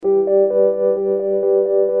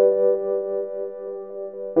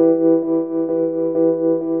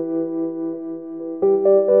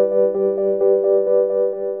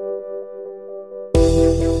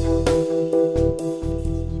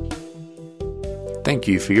Thank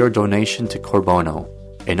you for your donation to Corbono,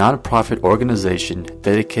 a non-profit organization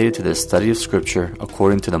dedicated to the study of Scripture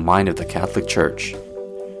according to the mind of the Catholic Church.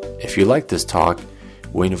 If you like this talk,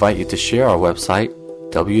 we invite you to share our website,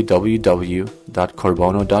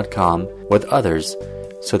 www.corbono.com, with others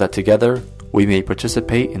so that together we may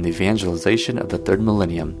participate in the evangelization of the third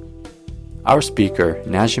millennium. Our speaker,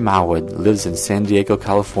 Najim Awad, lives in San Diego,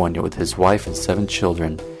 California with his wife and 7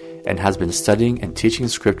 children and has been studying and teaching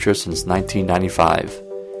Scripture since 1995.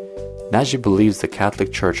 Najim believes the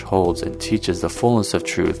Catholic Church holds and teaches the fullness of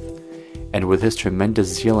truth, and with his tremendous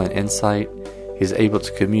zeal and insight, he is able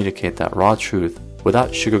to communicate that raw truth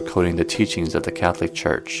without sugarcoating the teachings of the Catholic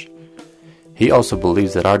Church. He also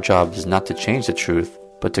believes that our job is not to change the truth,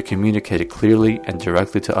 but to communicate it clearly and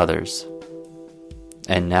directly to others.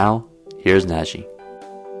 And now, here's Najim.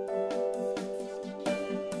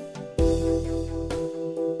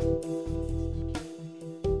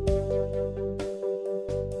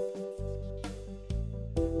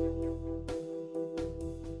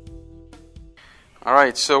 All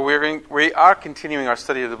right, so we are continuing our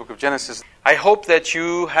study of the book of Genesis. I hope that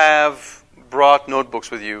you have brought notebooks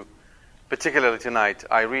with you, particularly tonight.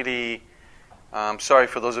 I'm sorry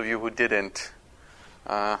for those of you who didn't.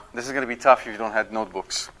 This is going to be tough if you don't have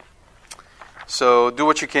notebooks. So do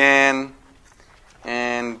what you can,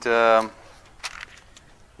 and you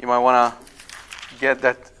might want to get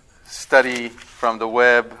that study from the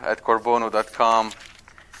web at corbono.com,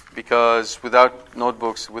 because without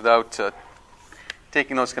notebooks, without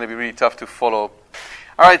taking notes, is going to be really tough to follow.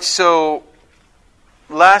 All right, so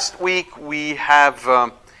last week we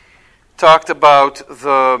have talked about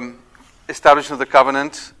the establishment of the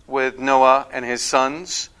covenant with Noah and his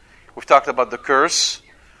sons. We've talked about the curse.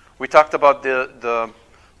 We talked about the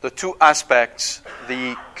two aspects,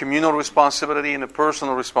 the communal responsibility and the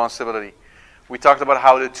personal responsibility. We talked about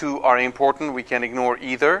how the two are important. We can't ignore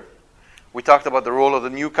either. We talked about the role of the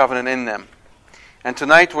new covenant in them. And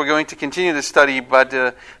tonight we're going to continue the study,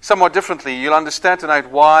 but somewhat differently. You'll understand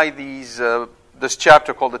tonight why this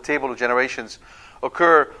chapter called the Table of Generations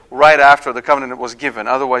occur right after the covenant was given.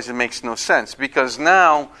 Otherwise it makes no sense. Because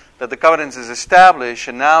now that the covenant is established,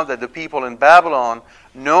 and now that the people in Babylon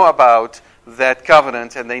know about that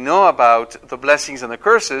covenant, and they know about the blessings and the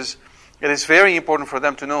curses, it is very important for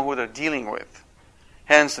them to know who they're dealing with.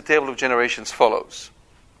 Hence, the Table of Generations follows.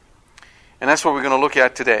 And that's what we're going to look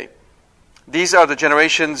at today. These are the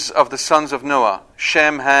generations of the sons of Noah,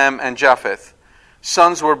 Shem, Ham, and Japheth.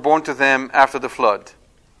 Sons were born to them after the flood.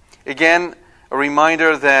 Again, a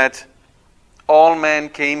reminder that all men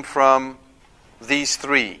came from these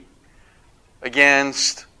three,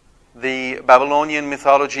 against the Babylonian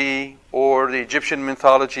mythology or the Egyptian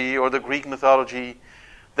mythology or the Greek mythology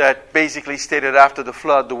that basically stated after the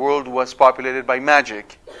flood the world was populated by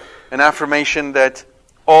magic. An affirmation that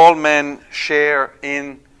all men share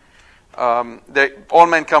in all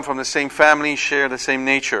men come from the same family, share the same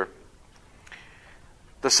nature.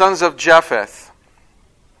 The sons of Japheth: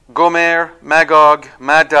 Gomer, Magog,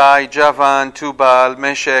 Madai, Javan, Tubal,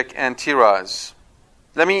 Meshech, and Tiraz.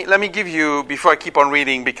 Let me give you, before I keep on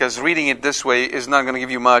reading, because reading it this way is not going to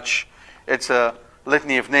give you much. It's a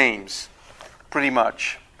litany of names, pretty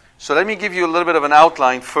much. So let me give you a little bit of an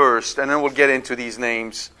outline first, and then we'll get into these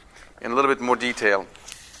names in a little bit more detail.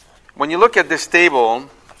 When you look at this table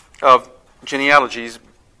of genealogies,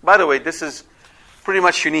 by the way, this is pretty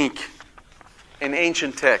much unique in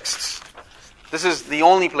ancient texts. This is the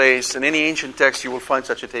only place in any ancient text you will find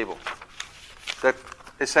such a table that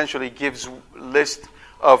essentially gives a list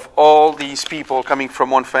of all these people coming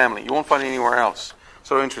from one family. You won't find it anywhere else.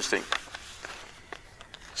 So interesting.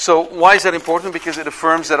 So why is that important? Because it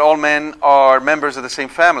affirms that all men are members of the same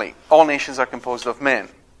family. All nations are composed of men.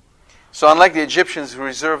 So unlike the Egyptians who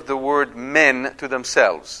reserved the word men to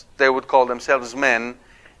themselves, they would call themselves men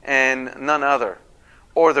and none other.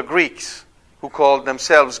 Or the Greeks, who called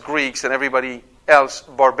themselves Greeks and everybody else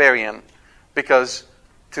barbarian, because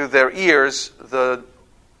to their ears the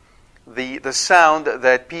sound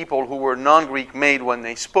that people who were non-Greek made when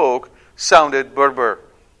they spoke sounded Berber,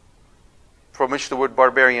 from which the word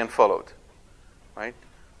barbarian followed. Right?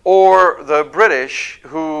 Or the British,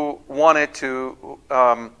 who wanted to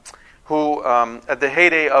at the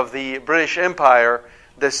heyday of the British Empire,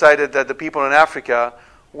 decided that the people in Africa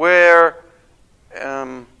were,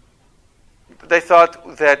 they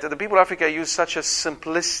thought that the people of Africa used such a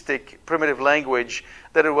simplistic, primitive language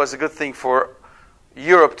that it was a good thing for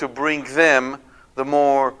Europe to bring them the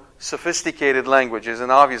more sophisticated languages.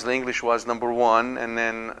 And obviously English was number one, and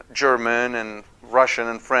then German and Russian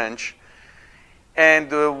and French.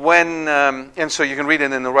 And so you can read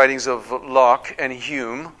it in the writings of Locke and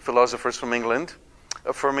Hume, philosophers from England.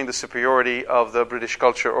 affirming the superiority of the British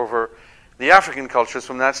culture over the African cultures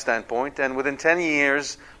from that standpoint. And within 10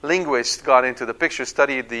 years, linguists got into the picture,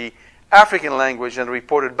 studied the African language, and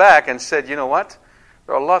reported back and said, you know what?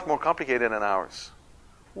 They're a lot more complicated than ours.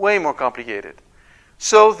 Way more complicated.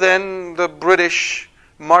 So then the British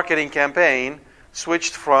marketing campaign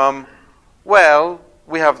switched from, well,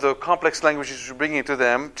 we have the complex languages we're bringing to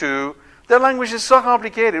them, to their language is so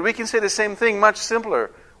complicated. We can say the same thing much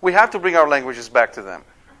simpler. We have to bring our languages back to them.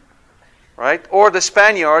 Right? Or the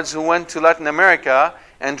Spaniards who went to Latin America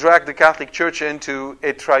and dragged the Catholic Church into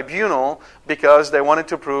a tribunal because they wanted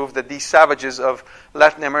to prove that these savages of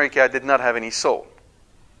Latin America did not have any soul.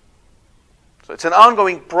 So it's an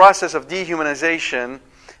ongoing process of dehumanization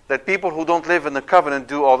that people who don't live in the covenant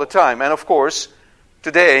do all the time. And of course,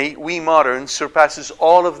 today, we moderns surpasses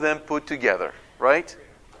all of them put together. Right?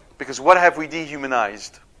 Because what have we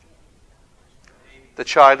dehumanized? The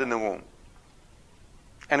child in the womb.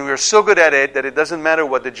 And we are so good at it that it doesn't matter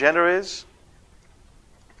what the gender is,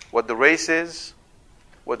 what the race is,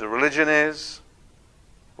 what the religion is,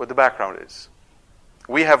 what the background is.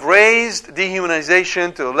 We have raised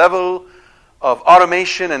dehumanization to a level of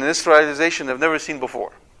automation and industrialization I've never seen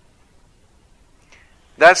before.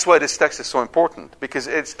 That's why this text is so important, because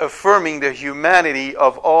it's affirming the humanity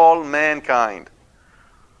of all mankind.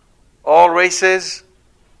 All races,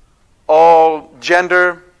 all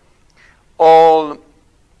gender, all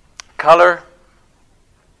color.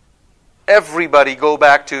 Everybody go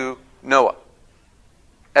back to Noah.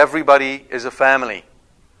 Everybody is a family.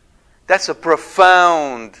 That's a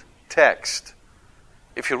profound text.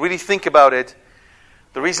 If you really think about it,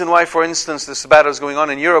 the reason why, for instance, this battle is going on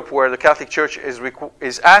in Europe, where the Catholic Church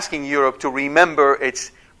is asking Europe to remember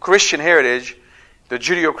its Christian heritage, the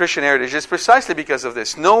Judeo-Christian heritage, is precisely because of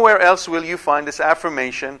this. Nowhere else will you find this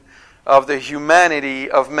affirmation of the humanity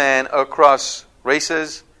of man across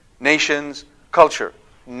races, nations, culture.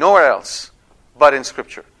 Nowhere else but in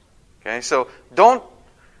Scripture. Okay, so don't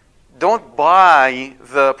buy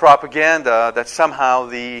the propaganda that somehow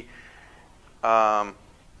the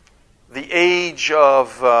age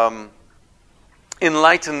of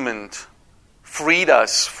enlightenment freed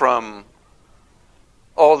us from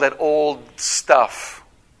all that old stuff.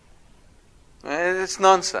 It's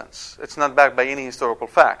nonsense. It's not backed by any historical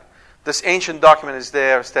fact. This ancient document is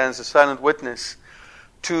there, stands a silent witness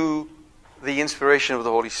to the inspiration of the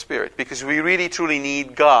Holy Spirit. Because we really truly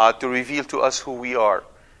need God to reveal to us who we are.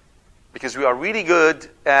 Because we are really good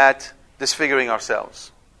at disfiguring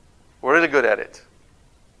ourselves. We're really good at it.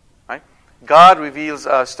 Right? God reveals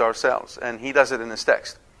us to ourselves, and He does it in this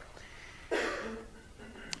text.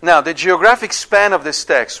 Now, the geographic span of this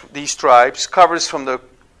text, these tribes, covers from the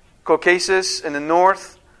Caucasus in the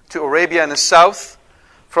north to Arabia in the south,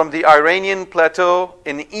 from the Iranian plateau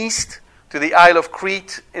in the east to the Isle of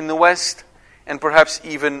Crete in the west, and perhaps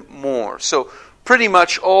even more. So pretty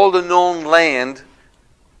much all the known land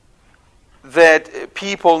that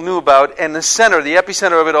people knew about, and the center, the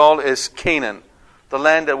epicenter of it all is Canaan, the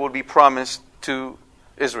land that would be promised to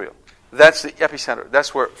Israel. That's the epicenter.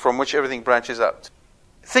 That's where from which everything branches out.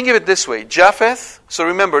 Think of it this way. Japheth, so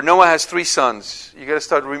remember, Noah has 3 sons. You got to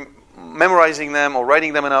start memorizing them or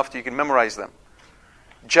writing them enough that you can memorize them.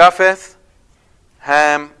 Japheth,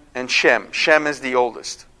 Ham, and Shem. Shem is the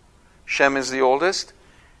oldest. Shem is the oldest,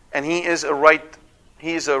 and he is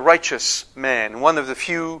a righteous man, one of the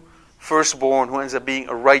few firstborn who ends up being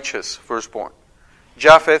a righteous firstborn.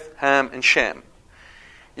 Japheth, Ham, and Shem.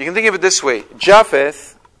 You can think of it this way.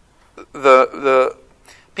 Japheth, the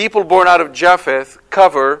people born out of Japheth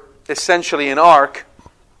cover essentially an arc,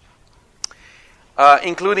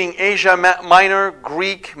 including Asia Minor,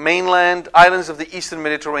 Greek, mainland, islands of the eastern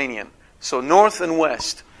Mediterranean. So north and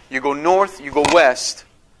west. You go north, you go west.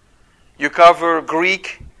 You cover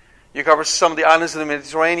Greek, you cover some of the islands of the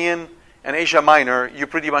Mediterranean, and Asia Minor, you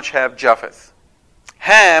pretty much have Japheth.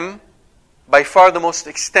 Ham, by far the most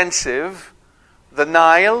extensive, the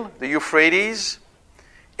Nile, the Euphrates,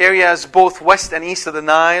 areas both west and east of the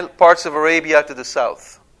Nile, parts of Arabia to the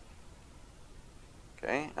south.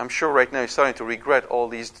 Okay, I'm sure right now you're starting to regret all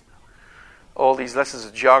these lessons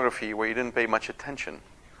of geography where you didn't pay much attention.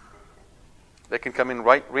 They can come in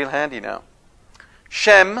real handy now.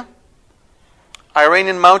 Shem,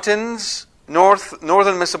 Iranian mountains,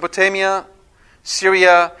 northern Mesopotamia,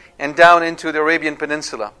 Syria, and down into the Arabian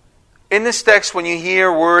Peninsula. In this text, when you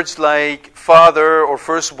hear words like father or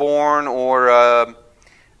firstborn, or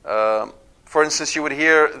for instance, you would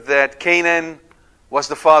hear that Canaan was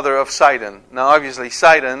the father of Sidon. Now, obviously,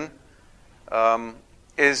 Sidon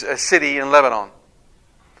is a city in Lebanon.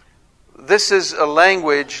 This is a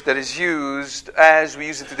language that is used as we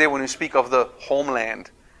use it today when we speak of the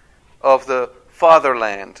homeland, of the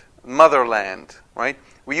fatherland, motherland, right?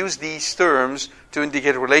 We use these terms to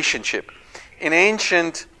indicate relationship. In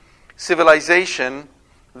ancient civilization,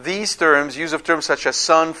 these terms, use of terms such as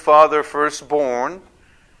son, father, firstborn,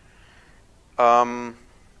 would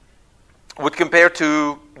compare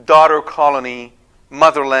to daughter colony,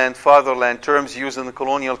 motherland, fatherland, terms used in the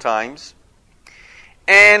colonial times.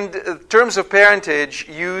 And terms of parentage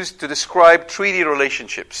used to describe treaty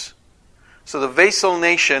relationships. So the vassal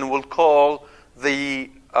nation will call the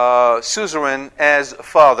suzerain as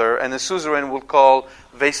father, and the suzerain will call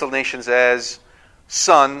vassal nations as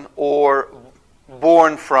son or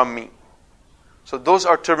born from me. So those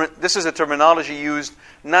are this is a terminology used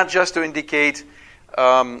not just to indicate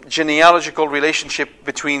genealogical relationship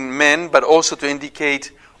between men, but also to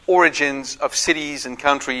indicate origins of cities and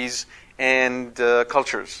countries and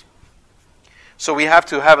cultures. So we have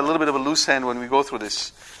to have a little bit of a loose end when we go through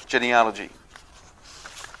this genealogy.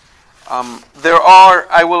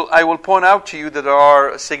 I will point out to you that there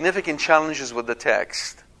are significant challenges with the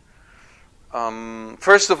text.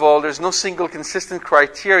 First of all, there's no single consistent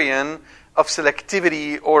criterion of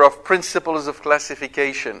selectivity or of principles of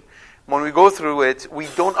classification. When we go through it, we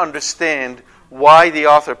don't understand why the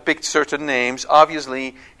author picked certain names.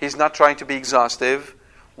 Obviously, he's not trying to be exhaustive.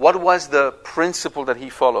 What was the principle that he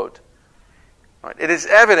followed? Right. It is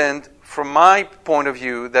evident from my point of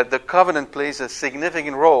view that the covenant plays a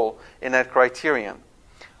significant role in that criterion.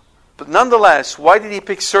 But nonetheless, why did he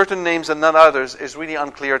pick certain names and not others is really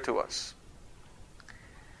unclear to us.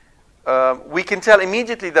 We can tell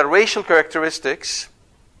immediately that racial characteristics,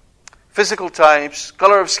 physical types,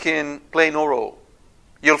 color of skin play no role.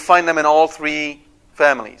 You'll find them in all three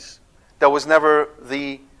families. That was never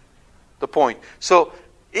the point. So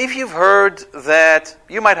if you've heard that,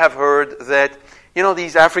 you might have heard that,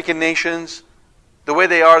 these African nations, the way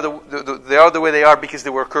they are, they are the way they are because they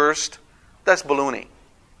were cursed. That's baloney.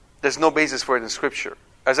 There's no basis for it in Scripture.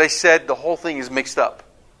 As I said, the whole thing is mixed up.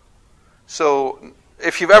 So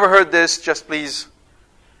if you've ever heard this, just please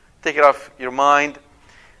take it off your mind.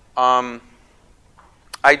 I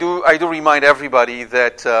do remind everybody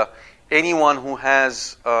that anyone who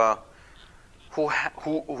has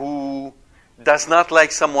who does not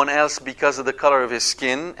like someone else because of the color of his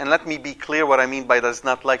skin, and let me be clear what I mean by does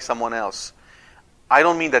not like someone else. I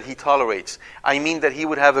don't mean that he tolerates. I mean that he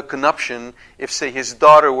would have a connuption if, say, his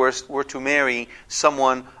daughter were to marry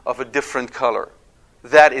someone of a different color.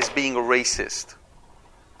 That is being a racist.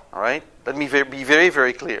 All right? Let me be very,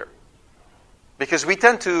 very clear. Because we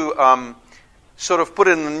tend to sort of put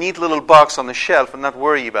it in a neat little box on the shelf and not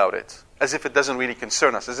worry about it, as if it doesn't really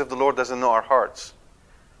concern us, as if the Lord doesn't know our hearts.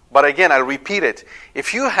 But again, I'll repeat it.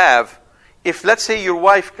 If let's say your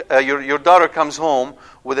wife, your daughter comes home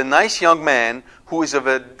with a nice young man who is of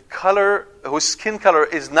a color, whose skin color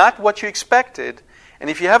is not what you expected, and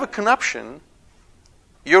if you have a connuption,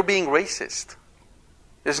 you're being racist.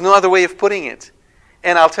 There's no other way of putting it.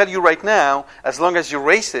 And I'll tell you right now, as long as you're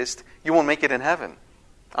racist, you won't make it in heaven.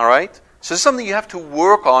 All right? So it's something you have to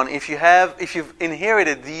work on if you've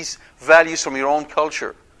inherited these values from your own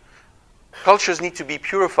culture. Cultures need to be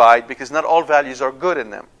purified because not all values are good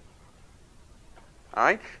in them. All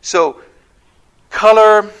right? So,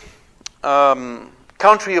 color,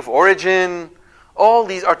 country of origin, all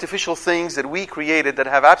these artificial things that we created that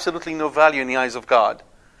have absolutely no value in the eyes of God,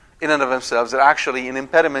 in and of themselves, are actually an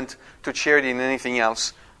impediment to charity and anything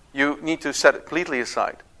else. You need to set it completely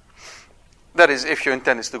aside. That is, if your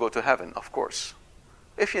intent is to go to heaven, of course.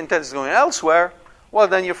 If your intent is going elsewhere, well,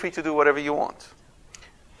 then you're free to do whatever you want.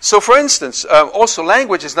 So, for instance, also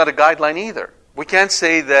language is not a guideline either. We can't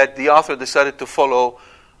say that the author decided to follow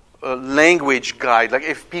a language guide. Like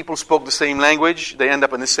if people spoke the same language, they end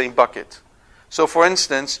up in the same bucket. So, for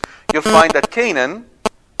instance, you'll find that Canaan,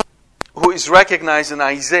 who is recognized in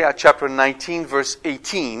Isaiah chapter 19, verse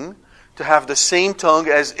 18, to have the same tongue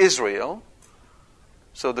as Israel.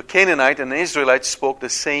 So the Canaanite and the Israelite spoke the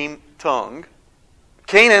same tongue.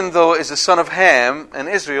 Canaan, though, is the son of Ham, and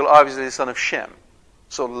Israel, obviously, the son of Shem.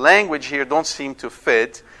 So language here don't seem to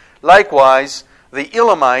fit. Likewise, the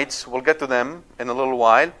Elamites, we'll get to them in a little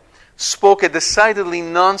while, spoke a decidedly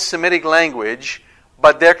non-Semitic language,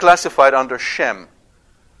 but they're classified under Shem.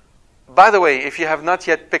 By the way, if you have not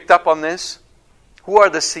yet picked up on this, who are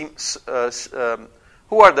the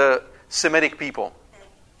Semitic people?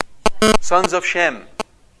 Sons of Shem.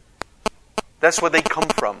 That's where they come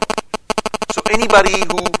from. So anybody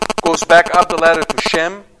who goes back up the ladder to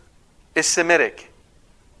Shem is Semitic.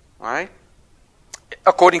 All right?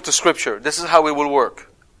 According to Scripture. This is how it will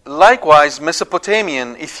work. Likewise,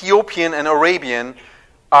 Mesopotamian, Ethiopian, and Arabian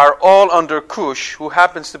are all under Cush, who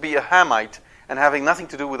happens to be a Hamite and having nothing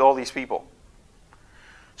to do with all these people.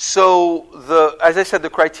 So, as I said, the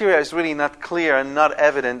criteria is really not clear and not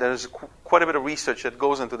evident. There's quite a bit of research that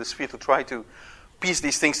goes into this field to try to piece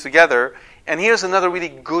these things together. And here's another really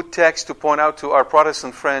good text to point out to our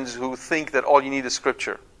Protestant friends who think that all you need is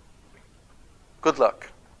Scripture. Good luck.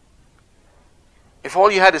 If all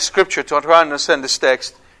you had is Scripture to try and understand this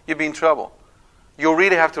text, you'd be in trouble. You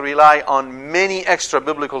really have to rely on many extra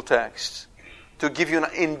biblical texts to give you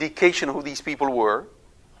an indication of who these people were.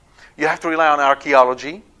 You have to rely on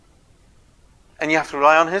archaeology. And you have to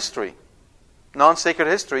rely on history, non-sacred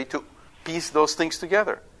history, to piece those things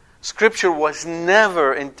together. Scripture was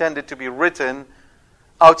never intended to be written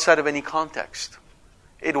outside of any context.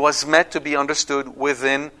 It was meant to be understood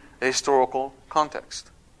within a historical context.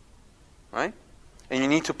 Right? And you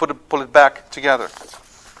need to pull it back together.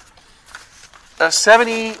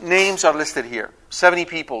 70 names are listed here. 70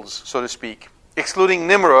 peoples, so to speak. Excluding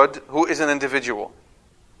Nimrod, who is an individual.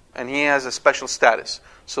 And he has a special status.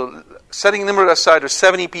 So, setting Nimrod aside, there's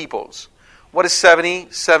 70 peoples. What is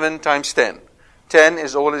 70? 7 times 10. 10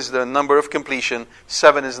 is always the number of completion.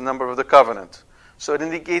 7 is the number of the covenant. So it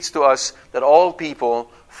indicates to us that all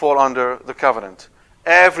people fall under the covenant.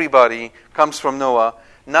 Everybody comes from Noah.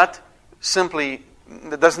 That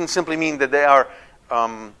doesn't simply mean that they are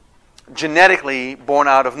genetically born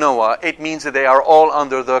out of Noah. It means that they are all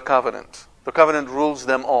under the covenant. The covenant rules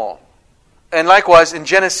them all. And likewise, in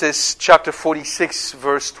Genesis chapter 46,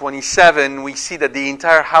 verse 27, we see that the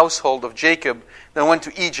entire household of Jacob that went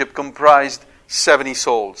to Egypt comprised 70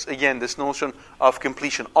 souls. Again, this notion of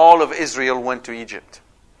completion. All of Israel went to Egypt.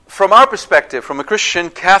 From our perspective, from a Christian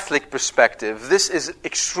Catholic perspective, this is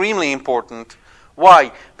extremely important.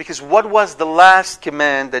 Why? Because what was the last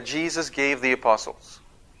command that Jesus gave the apostles?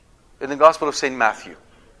 In the Gospel of St. Matthew.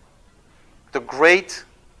 The great,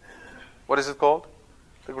 what is it called?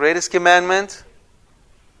 The greatest commandment?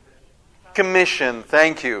 Commission.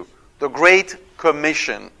 Thank you. The Great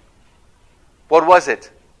Commission. What was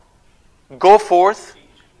it? Go forth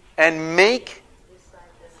and make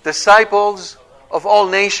disciples of all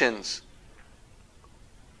nations.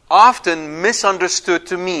 Often misunderstood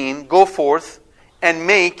to mean go forth and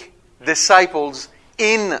make disciples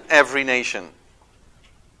in every nation.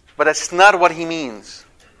 But that's not what he means.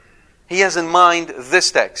 He has in mind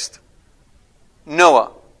this text.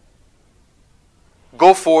 Noah,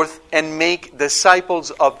 go forth and make disciples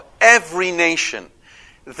of every nation.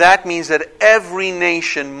 That means that every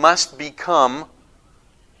nation must become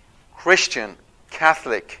Christian,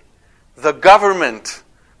 Catholic. The government,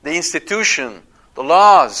 the institution, the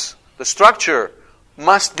laws, the structure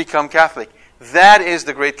must become Catholic. That is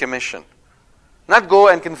the Great Commission. Not go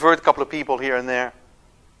and convert a couple of people here and there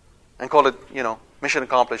and call it, mission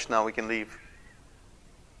accomplished, now we can leave.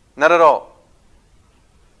 Not at all.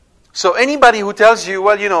 So anybody who tells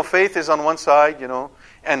you, faith is on one side,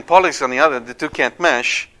 and politics on the other, the two can't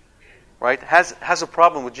mesh, right, has a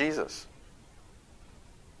problem with Jesus.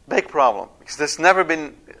 Big problem. Because that's never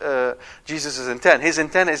been Jesus' intent. His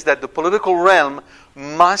intent is that the political realm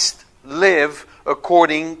must live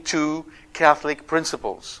according to Catholic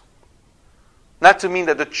principles. Not to mean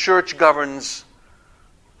that the church governs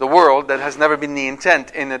the world. That has never been the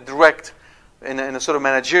intent in a direct, in a sort of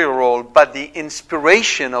managerial role, but the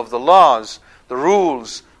inspiration of the laws, the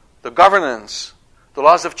rules, the governance, the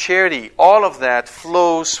laws of charity, all of that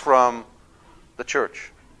flows from the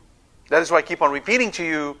church. That is why I keep on repeating to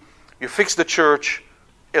you, you fix the church,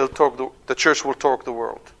 the church will torque the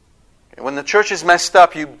world. And when the church is messed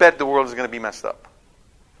up, you bet the world is going to be messed up.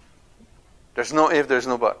 There's no if, there's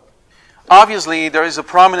no but. Obviously, there is a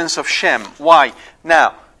prominence of Shem. Why?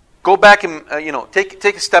 Now, go back and take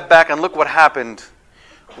a step back and look what happened.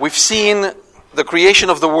 We've seen the creation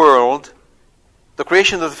of the world, the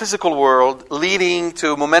creation of the physical world, leading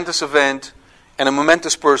to a momentous event and a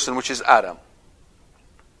momentous person, which is Adam.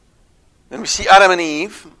 Then we see Adam and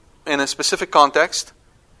Eve in a specific context,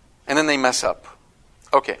 and then they mess up.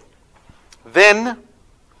 Okay. Then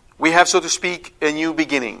we have, so to speak, a new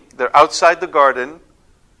beginning. They're outside the garden,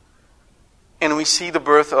 and we see the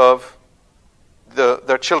birth of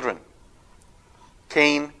their children,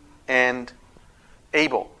 Cain and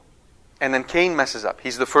Abel. And then Cain messes up.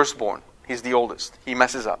 He's the firstborn. He's the oldest. He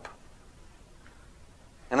messes up.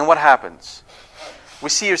 And then what happens? We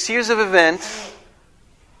see a series of events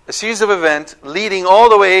leading all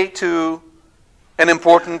the way to an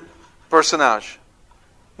important personage,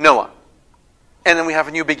 Noah. And then we have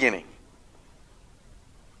a new beginning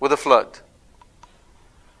with a flood.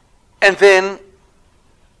 And then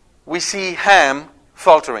we see Ham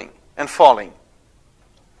faltering and falling.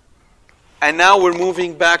 And now we're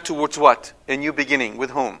moving back towards what? A new beginning. With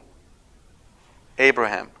whom?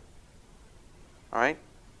 Abraham. All right?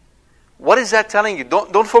 What is that telling you?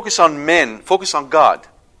 Don't focus on men. Focus on God.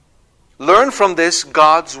 Learn from this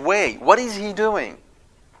God's way. What is He doing?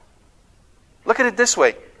 Look at it this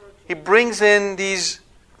way. He brings in these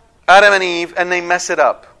Adam and Eve and they mess it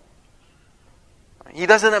up. He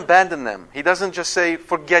doesn't abandon them. He doesn't just say,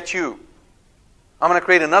 forget you. I'm going to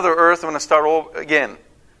create another earth. I'm going to start all again.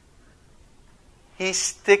 He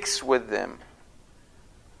sticks with them.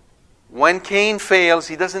 When Cain fails,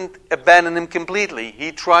 he doesn't abandon him completely.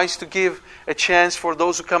 He tries to give a chance for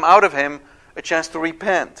those who come out of him a chance to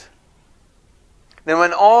repent. Then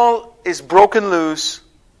when all is broken loose,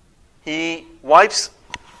 he wipes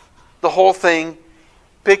the whole thing,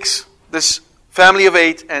 picks this family of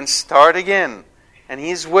 8 and start again. And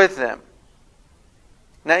he's with them.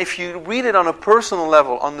 Now, if you read it on a personal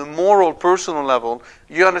level, on the moral personal level,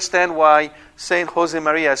 you understand why Saint Jose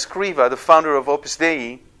Maria Escriva, the founder of Opus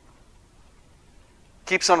Dei,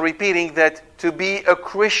 keeps on repeating that to be a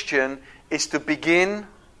Christian is to begin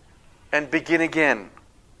and begin again.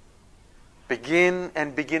 Begin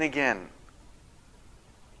and begin again.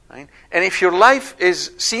 Right? And if your life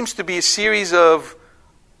seems to be a series of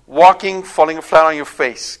walking, falling flat on your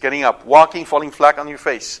face, getting up, walking, falling flat on your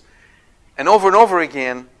face, and over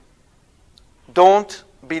again, don't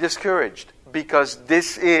be discouraged, because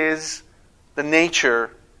this is the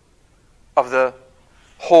nature of the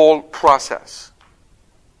whole process.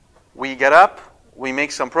 We get up, we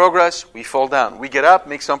make some progress, we fall down. We get up,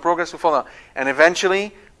 make some progress, we fall down. And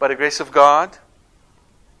eventually, by the grace of God,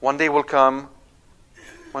 one day will come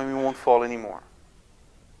when we won't fall anymore.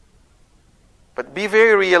 But be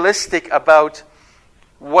very realistic about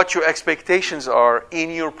what your expectations are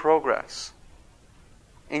in your progress.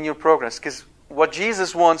 In your progress. Because what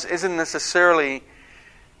Jesus wants isn't necessarily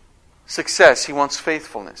success. He wants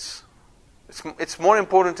faithfulness. It's more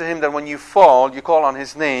important to Him that when you fall, you call on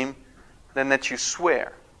His name, than that you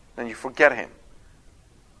swear, than you forget Him.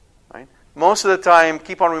 Right? Most of the time,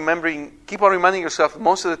 keep on reminding yourself,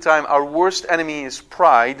 most of the time, our worst enemy is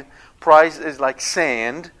pride. Pride is like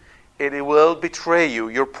sand. It will betray you.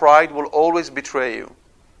 Your pride will always betray you.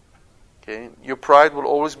 Okay? Your pride will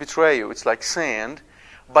always betray you. It's like sand,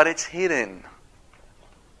 but it's hidden.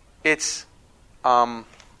 It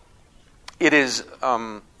is,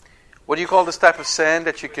 what do you call this type of sand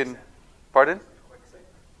that you can, pardon?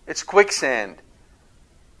 It's quicksand.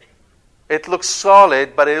 It looks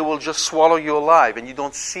solid, but it will just swallow you alive, and you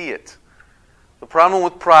don't see it. The problem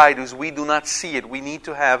with pride is we do not see it. We need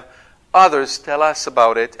to have others tell us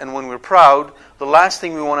about it, and when we're proud, the last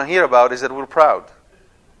thing we want to hear about is that we're proud.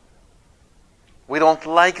 We don't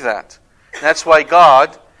like that. That's why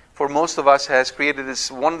God, for most of us, has created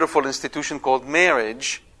this wonderful institution called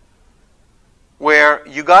marriage, where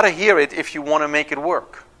you got to hear it if you want to make it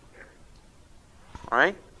work. All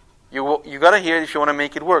right? You got to hear it if you want to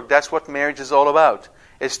make it work. That's what marriage is all about.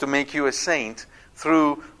 It's to make you a saint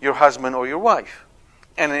through your husband or your wife.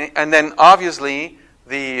 And then obviously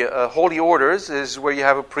the holy orders is where you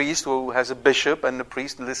have a priest who has a bishop, and the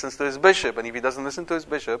priest listens to his bishop. And if he doesn't listen to his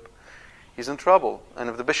bishop, he's in trouble. And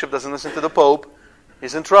if the bishop doesn't listen to the Pope,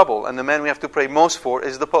 he's in trouble. And the man we have to pray most for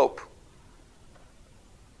is the Pope.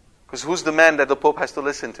 Because who's the man that the Pope has to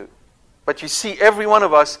listen to? But you see, every one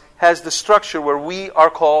of us has the structure where we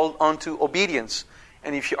are called unto obedience.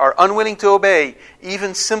 And if you are unwilling to obey,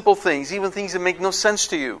 even simple things, even things that make no sense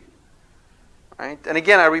to you. Right? And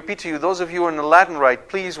again, I repeat to you, those of you who are in the Latin rite,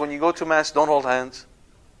 please, when you go to Mass, don't hold hands.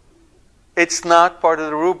 It's not part of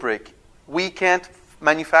the rubric. We can't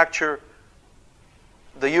manufacture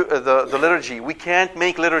the liturgy. We can't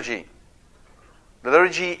make liturgy. The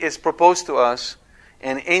liturgy is proposed to us,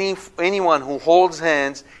 and anyone who holds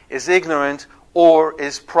hands is ignorant or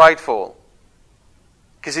is prideful.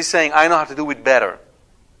 Because he's saying, I know how to do it better.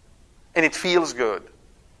 And it feels good.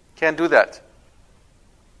 Can't do that.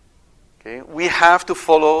 Okay? We have to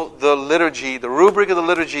follow the liturgy. The rubric of the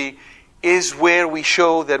liturgy is where we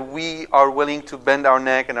show that we are willing to bend our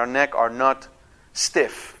neck and our neck are not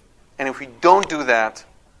stiff. And if we don't do that,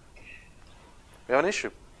 we have an issue.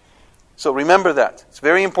 So remember that. It's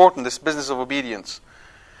very important, this business of obedience.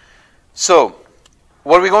 So,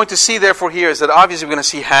 what we're going to see therefore here is that obviously we're going to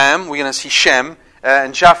see Ham, we're going to see Shem,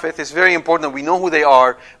 and Japheth. It's very important that we know who they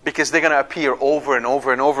are, because they're going to appear over and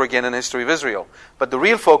over and over again in the history of Israel. But the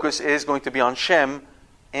real focus is going to be on Shem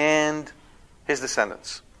and his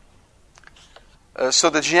descendants. So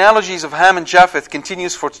the genealogies of Ham and Japheth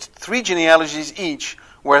continues for 3 genealogies each,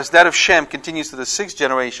 whereas that of Shem continues to the 6th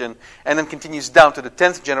generation and then continues down to the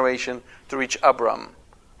 10th generation to reach Abram,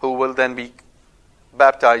 who will then be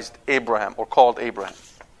baptized Abraham or called Abraham.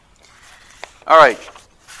 All right.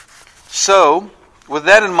 So, with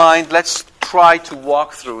that in mind, let's try to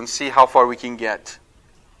walk through and see how far we can get.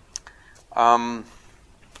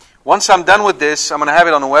 Once I'm done with this, I'm going to have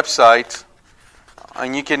it on the website,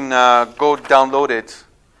 and you can go download it.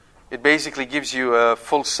 It basically gives you a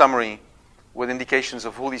full summary with indications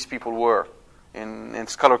of who these people were. And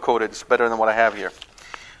it's color-coded. It's better than what I have here.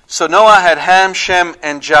 So Noah had Ham, Shem,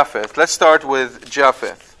 and Japheth. Let's start with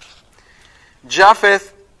Japheth.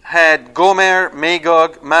 Japheth had Gomer,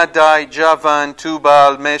 Magog, Madai, Javan,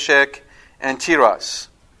 Tubal, Meshech, and Tiras.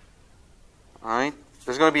 All right?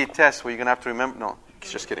 There's going to be a test where you're going to have to remember. No,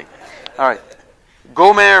 just kidding. All right.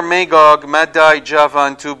 Gomer, Magog, Madai,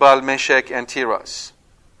 Javan, Tubal, Meshech, and Tiras.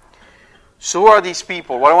 So who are these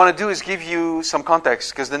people? What I want to do is give you some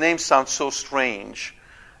context because the names sound so strange.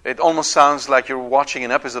 It almost sounds like you're watching an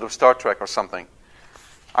episode of Star Trek or something.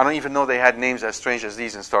 I don't even know they had names as strange as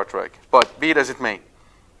these in Star Trek. But be it as it may.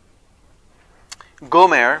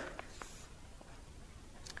 Gomer,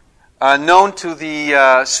 known to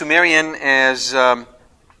the Sumerian as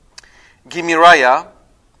Gimiriah,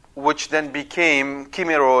 which then became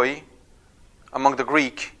Kimiroi among the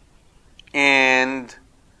Greek, and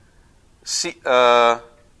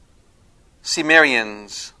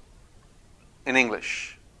Cimmerians in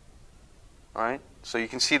English. All right? So you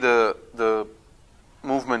can see the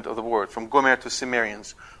movement of the word from Gomer to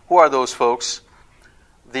Cimmerians. Who are those folks?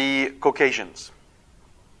 The Caucasians.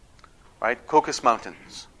 Right? Caucasus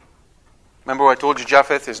Mountains. Remember I told you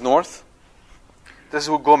Japheth is north? This is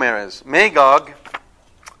who Gomer is. Magog,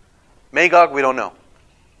 we don't know.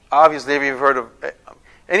 Obviously, if you've heard of...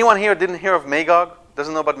 Anyone here didn't hear of Magog?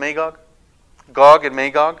 Doesn't know about Magog? Gog and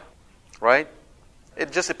Magog, right?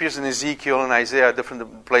 It just appears in Ezekiel and Isaiah,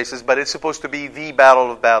 different places, but it's supposed to be the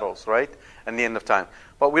battle of battles, right? And the end of time.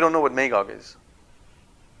 But we don't know what Magog is.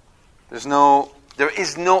 There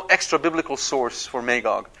is no extra biblical source for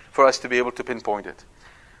Magog for us to be able to pinpoint it.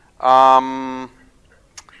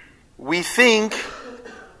 We think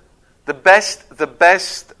the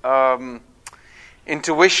best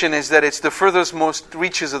intuition is that it's the furthest most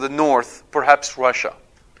reaches of the north, perhaps Russia.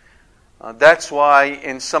 That's why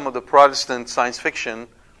in some of the Protestant science fiction,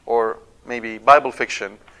 or maybe Bible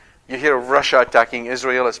fiction, you hear of Russia attacking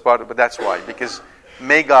Israel as part of it, but that's why, because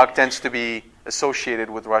Magog tends to be associated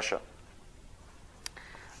with Russia.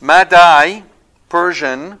 Madai,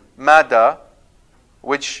 Persian, Mada,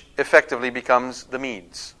 which effectively becomes the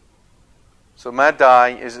Medes. So Madai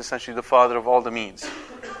is essentially the father of all the Medes,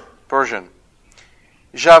 Persian.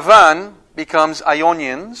 Javan becomes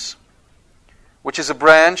Ionians, which is a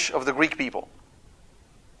branch of the Greek people.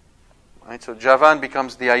 Right? So Javan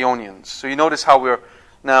becomes the Ionians. So you notice how we're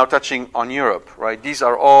now touching on Europe, right? These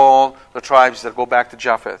are all the tribes that go back to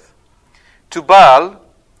Japheth. Tubal,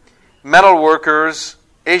 metal workers,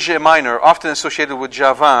 Asia Minor, often associated with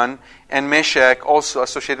Javan, and Meshech, also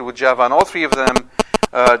associated with Javan. All three of them,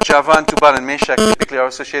 Javan, Tubal, and Meshech, typically are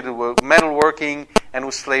associated with metalworking and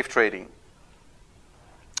with slave trading.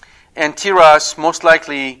 And Tiras, most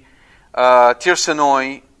likely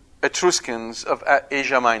Tirsanoi, Etruscans of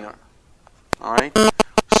Asia Minor. All right?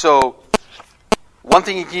 So, one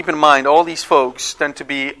thing you keep in mind, all these folks tend to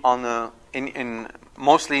be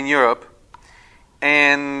mostly in Europe,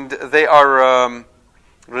 and they are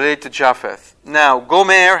related to Japheth. Now,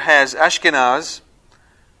 Gomer has Ashkenaz,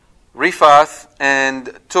 Riphath, and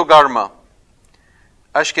Togarma.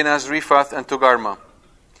 Ashkenaz, Riphath, and Togarma.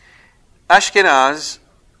 Ashkenaz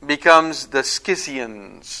becomes the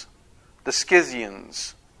Scythians. The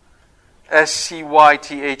Scythians.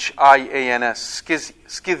 Scythians.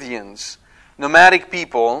 Scythians. Nomadic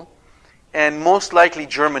people, and most likely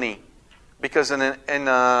Germany. Because in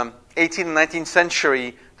 18th and 19th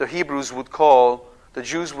century, the Jews would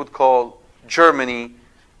call Germany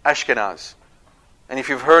Ashkenaz. And if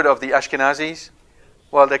you've heard of the Ashkenazis,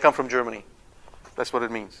 well, they come from Germany. That's what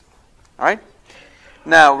it means. All right?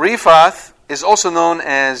 Now, Riphath is also known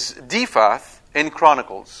as Diphath in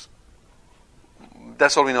Chronicles.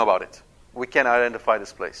 That's all we know about it. We can't identify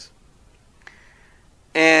this place.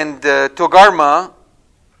 And Togarma,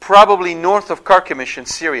 probably north of Carchemish in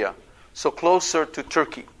Syria, so closer to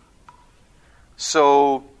Turkey.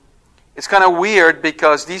 So it's kind of weird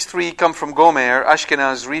because these three come from Gomer,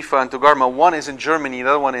 Ashkenaz, Riphath, and Togarma. One is in Germany, the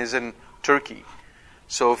other one is in Turkey.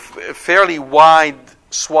 So a fairly wide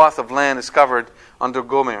swath of land is covered under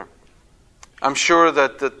Gomer. I'm sure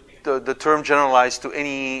that the term generalized to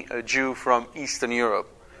any Jew from Eastern Europe.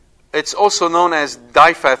 It's also known as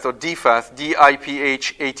Diphath or Diphath,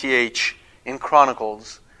 Diphath, in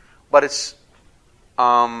Chronicles, but it's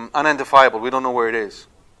unidentifiable. We don't know where it is.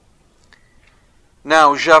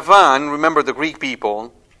 Now, Javan, remember the Greek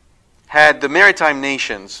people, had the maritime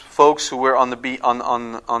nations, folks who were on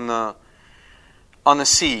the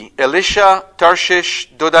sea. Elisha, Tarshish,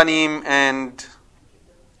 Dodanim, and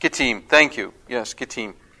Kittim. Thank you. Yes,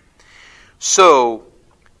 Kittim. So,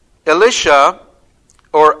 Elisha,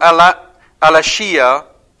 or Alashia,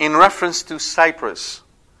 in reference to Cyprus,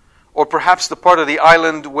 or perhaps the part of the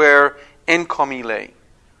island where Enkomi lay,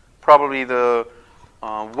 probably the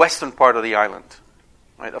western part of the island,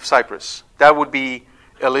 right, of Cyprus. That would be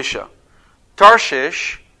Elisha.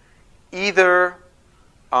 Tarshish, either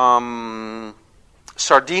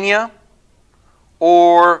Sardinia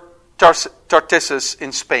or Tartessus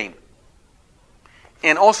in Spain.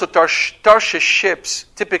 And also Tarshish ships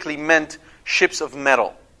typically meant ships of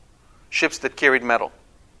metal, ships that carried metal.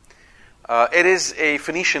 It is a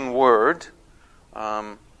Phoenician word.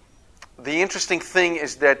 The interesting thing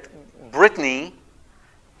is that Brittany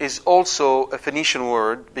is also a Phoenician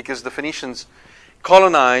word because the Phoenicians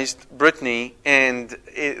colonized Brittany and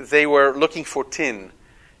they were looking for tin.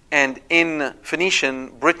 And in Phoenician,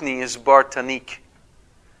 Brittany is Bartanik.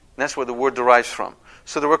 That's where the word derives from.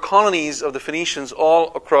 So there were colonies of the Phoenicians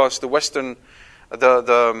all across the western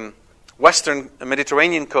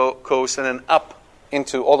Mediterranean coast and then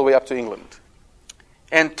all the way up to England.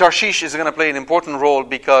 And Tarshish is going to play an important role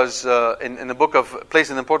because plays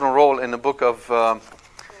an important role in the book of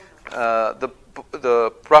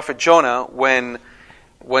the prophet Jonah when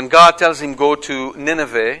God tells him go to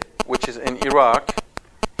Nineveh, which is in Iraq.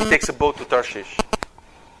 He takes a boat to Tarshish,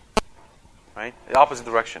 right? The opposite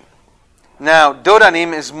direction. Now,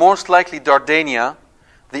 Dodanim is most likely Dardania,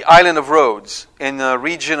 the island of Rhodes, in the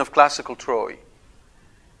region of classical Troy.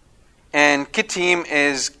 And Kittim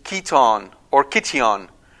is Kiton, or Kition,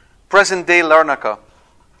 present-day Larnaca,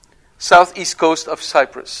 southeast coast of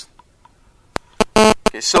Cyprus.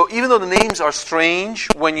 Okay, so even though the names are strange,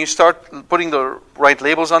 when you start putting the right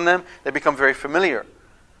labels on them, they become very familiar.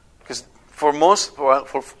 Because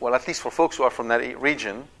at least for folks who are from that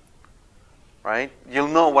region, right, you'll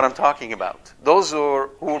know what I'm talking about. Those who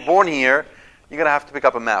were born here, you're going to have to pick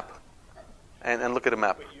up a map and look at a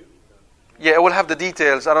map. Yeah, it will have the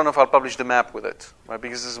details. I don't know if I'll publish the map with it, right,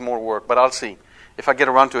 because this is more work, but I'll see. If I get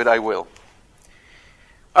around to it, I will.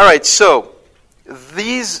 All right, so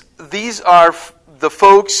these are the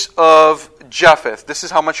folks of Japheth. This is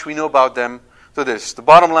how much we know about them through this. The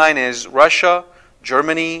bottom line is Russia,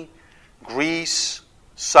 Germany, Greece,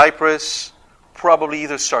 Cyprus, probably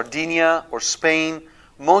either Sardinia or Spain,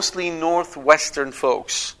 mostly northwestern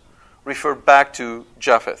folks refer back to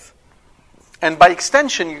Japheth. And by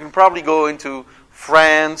extension, you can probably go into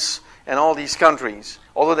France and all these countries.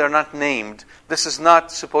 Although they're not named, this is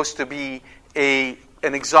not supposed to be an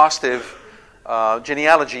exhaustive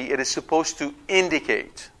genealogy. It is supposed to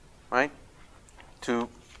indicate, right? To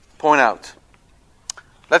point out.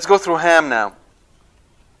 Let's go through Ham now.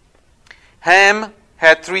 Ham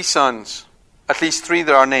had 3 sons, at least 3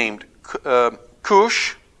 that are named.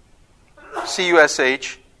 Cush,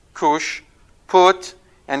 C-U-S-H, Cush, Put,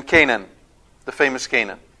 and Canaan, the famous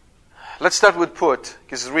Canaan. Let's start with Put,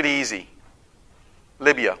 because it's really easy.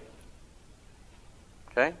 Libya.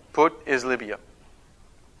 Okay? Put is Libya.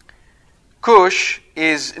 Cush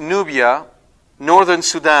is Nubia, northern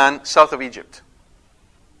Sudan, south of Egypt.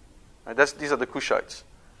 Right, these are the Cushites.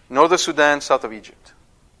 Northern Sudan, south of Egypt.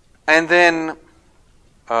 And then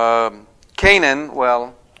Canaan,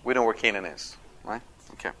 well, we know where Canaan is. Right?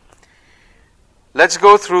 Okay. Let's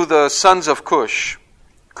go through the sons of Cush.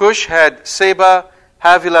 Cush had Seba,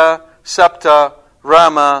 Havilah, Sabta,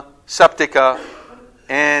 Rama, Sabtika,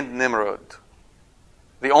 and Nimrod.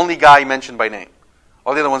 The only guy mentioned by name.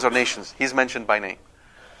 All the other ones are nations. He's mentioned by name.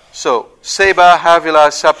 So, Seba, Havilah,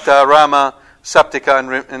 Sabta, Rama,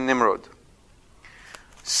 Sabtika, and Nimrod.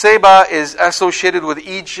 Seba is associated with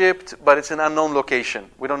Egypt, but it's an unknown location.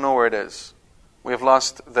 We don't know where it is. We have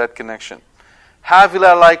lost that connection.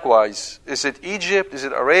 Havilah likewise. Is it Egypt? Is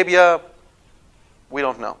it Arabia? We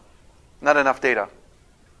don't know. Not enough data.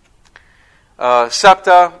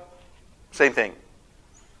 Sabta, same thing.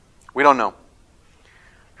 We don't know.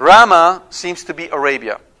 Rama seems to be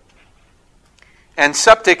Arabia. And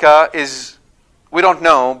Sabtika is, we don't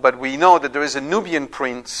know, but we know that there is a Nubian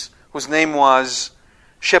prince whose name was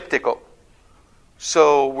Sheptiko.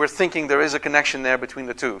 So we're thinking there is a connection there between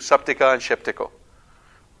the two, Sabtika and Sheptiko.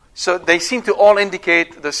 So they seem to all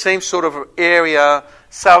indicate the same sort of area,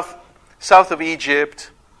 south of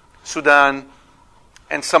Egypt, Sudan,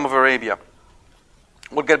 and some of Arabia.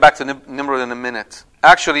 We'll get back to Nimrod in a minute.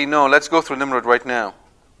 Actually, no, let's go through Nimrod right now.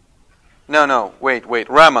 No, wait.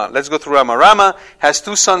 Rama. Let's go through Rama. Rama has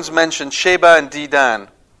two sons mentioned, Sheba and Dedan.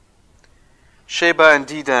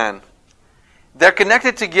 They're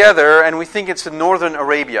connected together, and we think it's in northern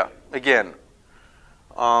Arabia, again.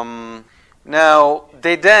 Now,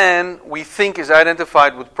 Dedan, we think, is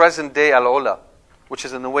identified with present-day Al-Ola, which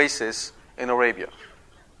is an oasis in Arabia.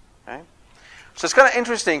 Okay? So it's kind of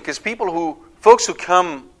interesting, because folks who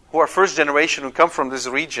are first generation, who come from this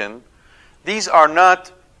region, these are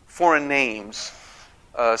not foreign names.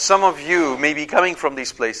 Some of you may be coming from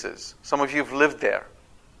these places. Some of you have lived there.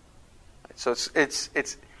 So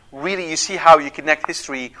it's really, you see how you connect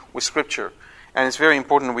history with Scripture. And it's very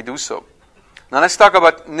important we do so. Now let's talk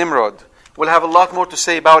about Nimrod. We'll have a lot more to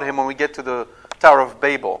say about him when we get to the Tower of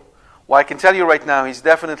Babel. Well, I can tell you right now, he's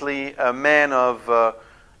definitely a man of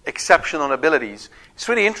exceptional abilities. It's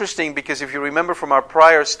really interesting because if you remember from our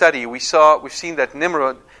prior study, we've seen that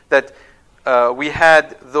Nimrod, that we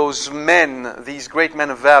had those men, these great men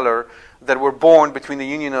of valor, that were born between the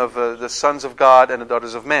union of the sons of God and the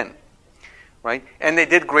daughters of men. Right? And they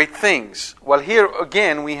did great things. Well, here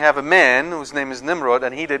again we have a man whose name is Nimrod,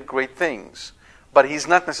 and he did great things. But he's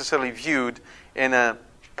not necessarily viewed in a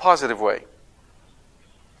positive way.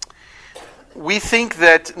 We think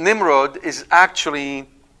that Nimrod is actually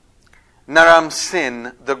Naram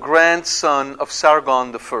Sin, the grandson of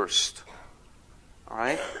Sargon I. All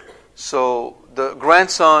right? So the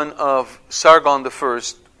grandson of Sargon I,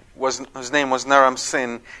 his name was Naram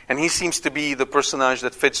Sin, and he seems to be the personage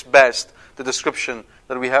that fits best the description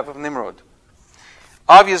that we have of Nimrod.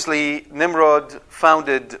 Obviously, Nimrod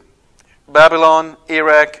founded Babylon,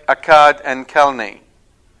 Iraq, Akkad, and Calneh.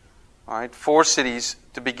 All right, 4 cities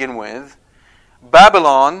to begin with.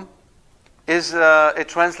 Babylon is a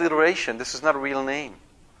transliteration. This is not a real name.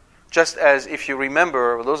 Just as if you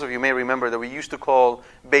remember, or those of you may remember, that we used to call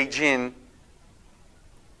Beijing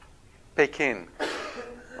Peking,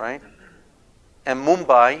 right? And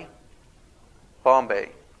Mumbai,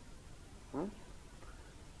 Bombay.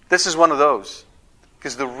 This is one of those.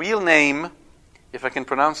 Because the real name, if I can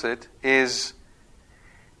pronounce it, is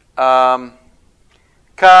Ka-Dingira.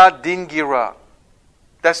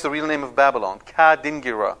 That's the real name of Babylon,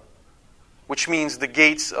 Ka-Dingira, which means the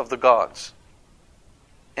gates of the gods.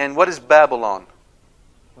 And what is Babylon?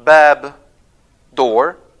 Bab,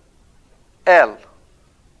 door, El,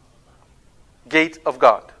 gate of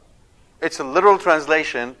God. It's a literal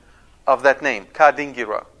translation of that name,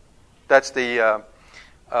 Ka-Dingira. That's the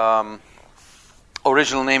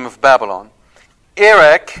original name of Babylon.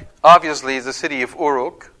 Erech, obviously, is the city of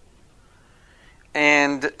Uruk.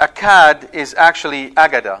 And Akkad is actually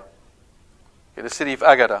Agada, the city of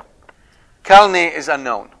Agada. Calneh is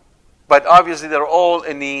unknown. But obviously they're all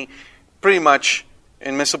pretty much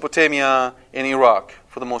in Mesopotamia, in Iraq,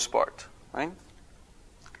 for the most part. Right?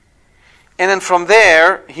 And then from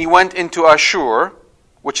there, he went into Ashur,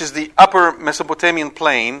 which is the upper Mesopotamian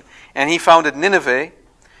plain, and he founded Nineveh,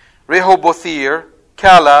 Rehoboth-ir,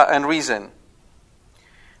 Kala, and Rezin.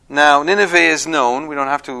 Now, Nineveh is known. We don't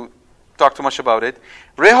have to talk too much about it.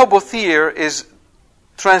 Rehoboth-ir is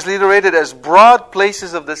transliterated as broad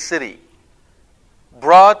places of the city.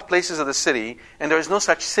 Broad places of the city, and there is no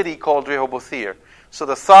such city called Rehoboth-ir. So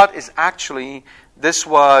the thought is actually this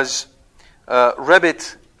was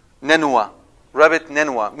Rebit Nenua,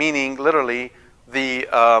 meaning literally the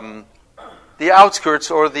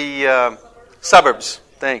outskirts or the suburbs.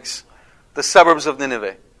 Thanks. The suburbs of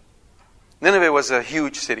Nineveh. Nineveh was a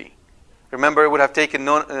huge city. Remember, it would have taken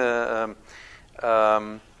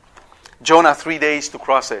Jonah 3 days to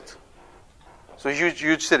cross it. So a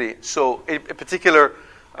huge city. So a particular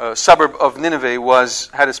suburb of Nineveh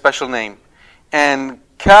had a special name. And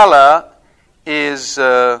Kala is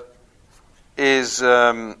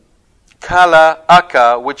Kala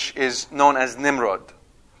Akka, which is known as Nimrod,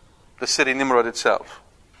 the city Nimrod itself.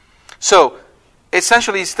 So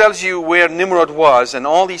essentially, it tells you where Nimrod was, and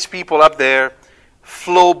all these people up there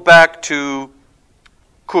flow back to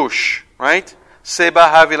Cush, right? Seba,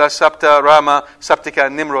 Havila, Sapta, Rama, Saptika,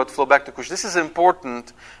 and Nimrod flow back to Cush. This is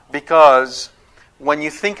important because when you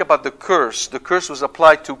think about the curse was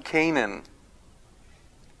applied to Canaan,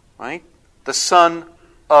 right? The son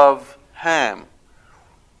of Ham.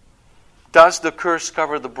 Does the curse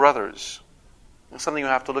cover the brothers? It's something you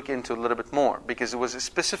have to look into a little bit more, because it was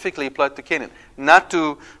specifically applied to Canaan, not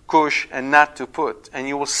to Cush and not to Put. And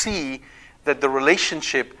you will see that the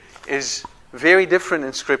relationship is very different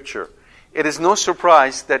in Scripture. It is no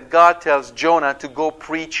surprise that God tells Jonah to go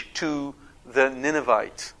preach to the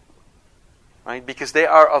Ninevites, right? Because they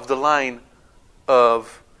are of the line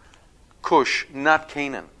of Cush, not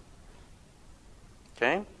Canaan.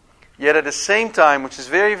 Okay? Yet at the same time, which is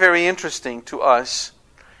very, very interesting to us,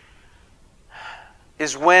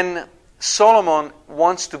 is when Solomon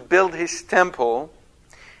wants to build his temple,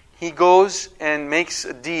 he goes and makes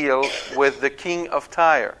a deal with the king of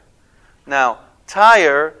Tyre. Now,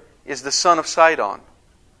 Tyre is the son of Sidon.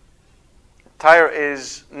 Tyre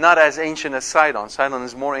is not as ancient as Sidon. Sidon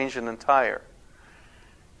is more ancient than Tyre.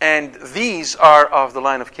 And these are of the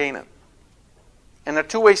line of Canaan. And there are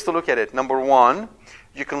two ways to look at it. Number one,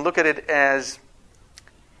 you can look at it as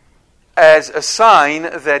a sign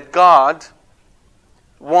that God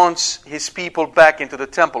wants His people back into the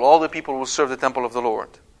temple. All the people will serve the temple of the Lord.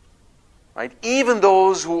 Right? Even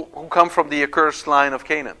those who come from the accursed line of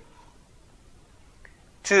Canaan.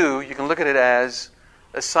 Two, you can look at it as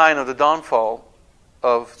a sign of the downfall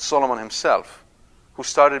of Solomon himself, who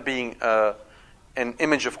started being an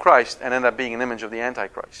image of Christ and ended up being an image of the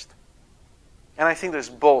Antichrist. And I think there's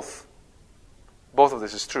both. Both of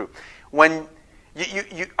this is true. When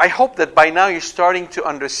I hope that by now you're starting to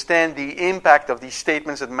understand the impact of these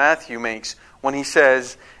statements that Matthew makes when he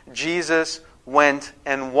says, Jesus went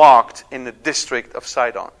and walked in the district of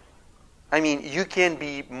Sidon. I mean, you can't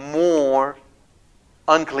be more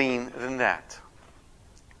unclean than that.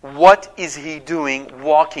 What is he doing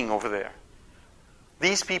walking over there?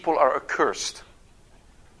 These people are accursed.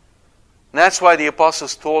 And that's why the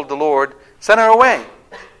apostles told the Lord, send her away.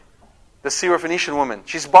 The Syrophoenician woman.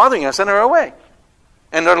 She's bothering us, send her away.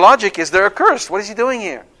 And their logic is they're accursed. What is he doing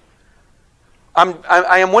here?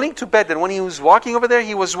 I am willing to bet that when he was walking over there,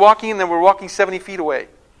 he was walking and they were walking 70 feet away.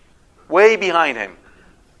 Way behind him.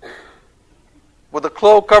 With a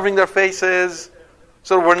cloak covering their faces.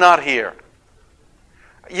 So we're not here.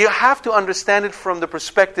 You have to understand it from the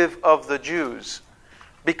perspective of the Jews.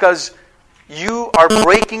 Because you are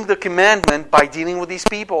breaking the commandment by dealing with these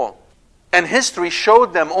people. And history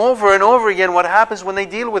showed them over and over again what happens when they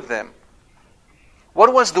deal with them.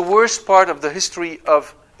 What was the worst part of the history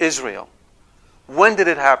of Israel? When did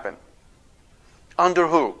it happen? Under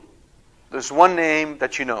who? There's one name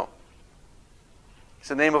that you know. It's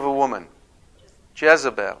the name of a woman.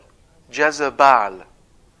 Jezebel. Jezebel.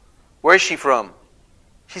 Where is she from?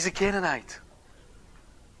 She's a Canaanite.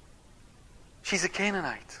 She's a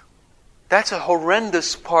Canaanite. That's a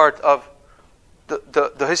horrendous part of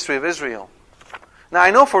the history of Israel. Now,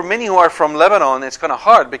 I know for many who are from Lebanon, it's kind of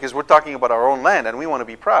hard because we're talking about our own land and we want to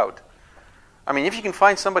be proud. I mean, if you can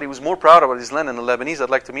find somebody who's more proud about his land than the Lebanese, I'd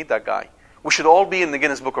like to meet that guy. We should all be in the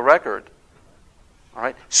Guinness Book of Record. All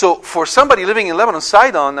right? So, for somebody living in Lebanon,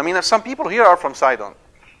 Sidon, I mean, some people here are from Sidon.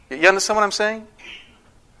 You understand what I'm saying?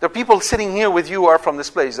 There are people sitting here with you who are from this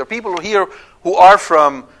place. There are people here who are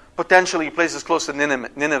from potentially places close to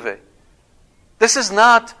Nineveh. This is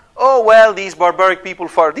not, oh, well, these barbaric people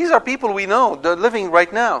far. These are people we know. They're living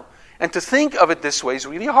right now. And to think of it this way is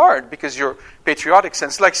really hard because your patriotic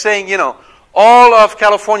sense. It's like saying, you know, all of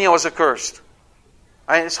California was accursed.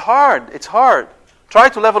 It's hard. It's hard. Try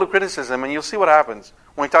to level the criticism and you'll see what happens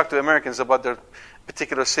when you talk to Americans about their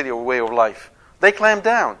particular city or way of life. They clamp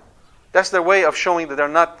down. That's their way of showing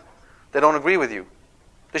that they don't agree with you.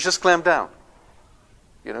 They just clamp down.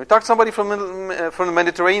 You know, you talk to somebody from the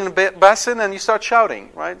Mediterranean basin and you start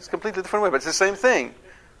shouting, right? It's a completely different way, but it's the same thing.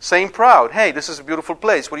 Same proud. Hey, this is a beautiful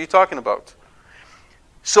place. What are you talking about?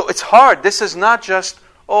 So it's hard. This is not just,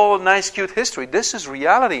 oh, nice, cute history. This is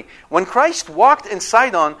reality. When Christ walked in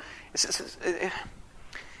Sidon,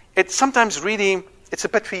 it's sometimes really, it's a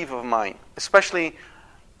pet peeve of mine, especially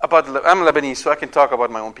about, I'm Lebanese, so I can talk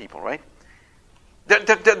about my own people, right?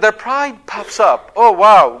 Their pride puffs up. Oh,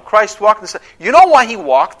 wow, Christ walked in Sidon. You know why he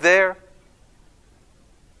walked there?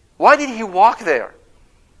 Why did he walk there?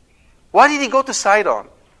 Why did he go to Sidon?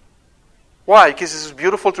 Why? Because it's a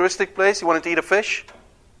beautiful touristic place? He wanted to eat a fish?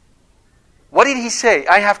 What did he say?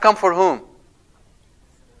 I have come for whom?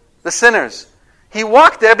 The sinners. He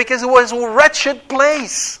walked there because it was a wretched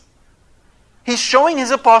place. He's showing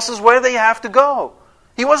his apostles where they have to go.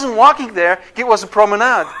 He wasn't walking there. It was a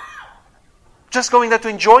promenade. Just going there to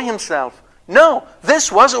enjoy himself. No,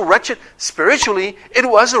 this was a wretched, spiritually, it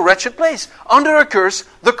was a wretched place. Under a curse,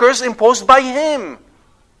 the curse imposed by him.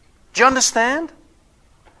 Do you understand?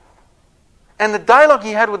 And the dialogue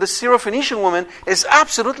he had with the Syrophoenician woman is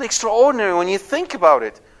absolutely extraordinary when you think about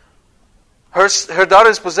it. Her daughter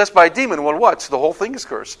is possessed by a demon. Well, what? The whole thing is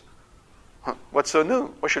cursed. What's so new?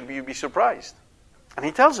 Why should you be surprised? And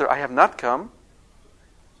he tells her, I have not come,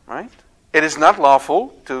 right? It is not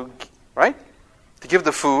lawful to, right? To give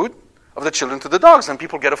the food of the children to the dogs. And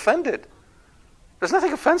people get offended. There's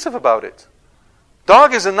nothing offensive about it.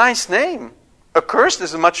 Dog is a nice name. Accursed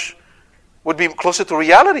is would be closer to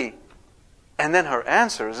reality. And then her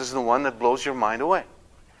answers is the one that blows your mind away.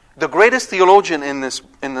 The greatest theologian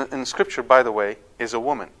in Scripture, by the way, is a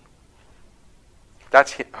woman.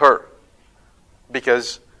 That's her.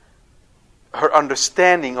 Because her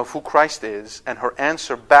understanding of who Christ is and her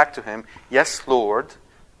answer back to Him, yes, Lord,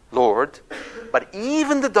 Lord, but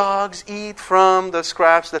even the dogs eat from the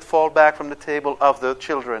scraps that fall back from the table of the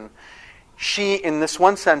children. She, in this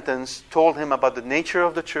one sentence, told Him about the nature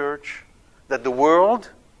of the church, that the world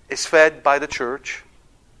is fed by the church,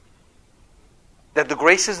 that the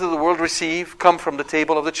graces that the world receive come from the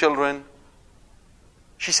table of the children.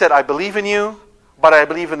 She said, I believe in you, but I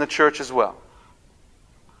believe in the church as well.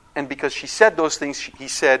 And because she said those things, He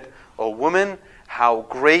said, "O woman, how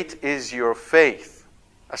great is your faith."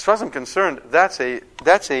 As far as I'm concerned, that's a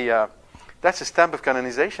stamp of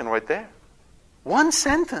canonization right there. One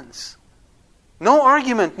sentence. No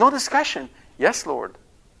argument, no discussion. Yes, Lord.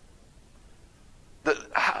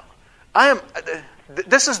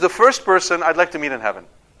 This is the first person I'd like to meet in heaven.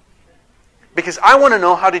 Because I want to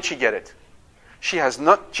know, how did she get it? She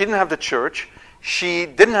didn't have the church. She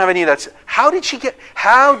didn't have any of that. How did she get it?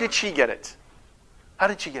 How did she get it?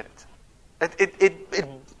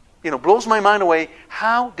 It blows my mind away.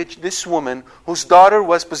 How did this woman, whose daughter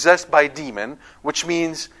was possessed by a demon, which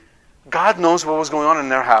means God knows what was going on in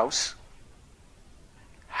their house,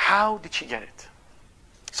 how did she get it?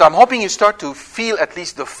 So I'm hoping you start to feel at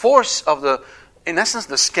least the force of in essence,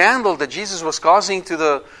 the scandal that Jesus was causing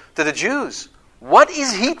to the Jews. What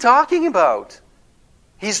is He talking about?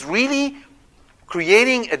 He's really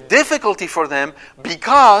creating a difficulty for them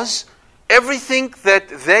because everything that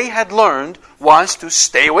they had learned was to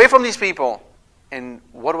stay away from these people. And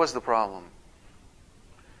what was the problem?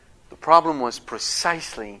 The problem was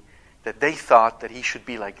precisely that they thought that He should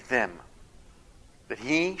be like them. That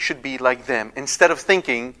He should be like them, instead of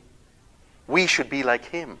thinking we should be like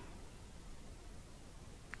Him.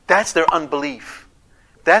 That's their unbelief.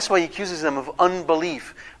 That's why He accuses them of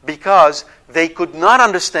unbelief, because they could not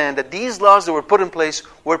understand that these laws that were put in place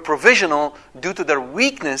were provisional due to their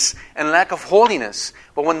weakness and lack of holiness.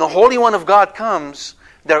 But when the Holy One of God comes,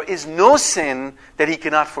 there is no sin that He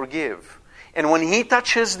cannot forgive. And when He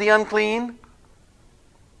touches the unclean,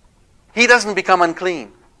 He doesn't become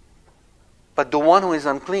unclean. But the one who is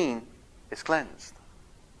unclean is cleansed.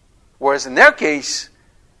 Whereas in their case,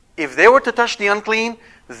 if they were to touch the unclean,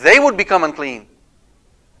 they would become unclean.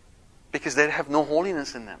 Because they have no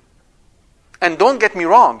holiness in them. And don't get me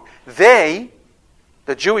wrong, the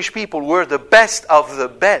Jewish people, were the best of the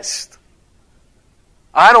best.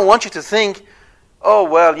 I don't want you to think, oh,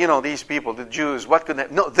 well, these people, the Jews, what could they...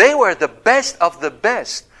 No, they were the best of the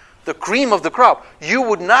best. The cream of the crop. You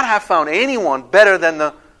would not have found anyone better than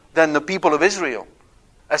the people of Israel,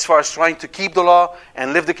 as far as trying to keep the law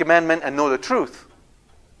and live the commandment and know the truth.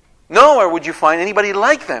 Nowhere would you find anybody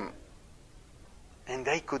like them. And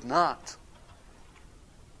they could not.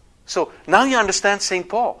 So now you understand St.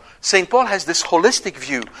 Paul. St. Paul has this holistic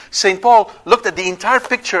view. St. Paul looked at the entire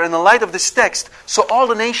picture in the light of this text. So all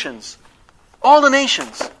the nations, all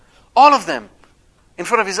of them, in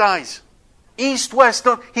front of his eyes. East, west,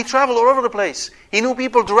 north. He traveled all over the place. He knew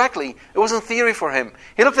people directly. It wasn't theory for him.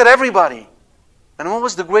 He looked at everybody. And what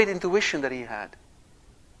was the great intuition that he had?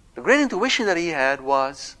 The great intuition that he had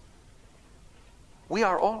was, we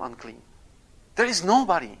are all unclean. There is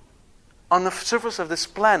nobody on the surface of this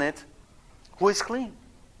planet who is clean.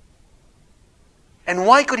 And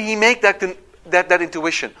why could he make that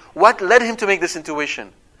intuition? What led him to make this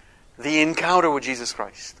intuition? The encounter with Jesus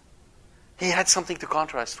Christ. He had something to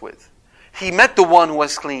contrast with. He met the one who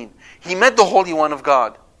was clean. He met the Holy One of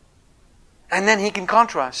God. And then he can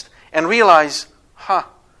contrast and realize,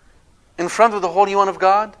 in front of the Holy One of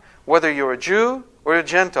God, whether you're a Jew or a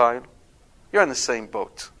Gentile, you're in the same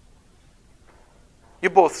boat. You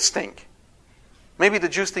both stink. Maybe the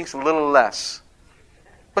Jew stinks a little less.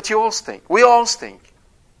 But you all stink. We all stink.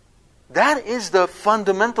 That is the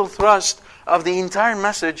fundamental thrust of the entire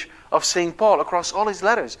message of St. Paul across all his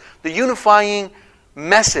letters. The unifying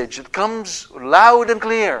message that comes loud and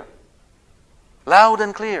clear. Loud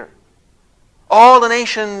and clear. All the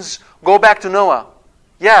nations go back to Noah.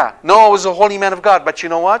 Yeah, Noah was a holy man of God, but you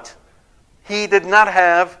know what? He did not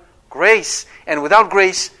have grace. And without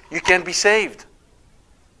grace, you can't be saved.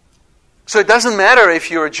 So it doesn't matter if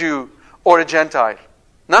you're a Jew or a Gentile.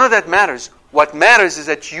 None of that matters. What matters is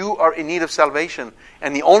that you are in need of salvation.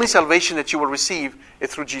 And the only salvation that you will receive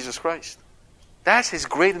is through Jesus Christ. That's his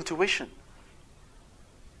great intuition.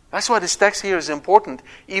 That's why this text here is important,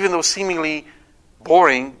 even though seemingly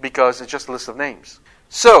boring, because it's just a list of names.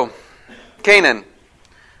 So, Canaan,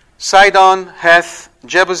 Sidon, Heth,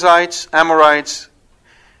 Jebusites, Amorites,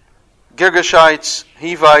 Girgashites,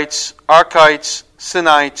 Hivites, Arkites,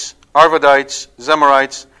 Sinites, Arvadites,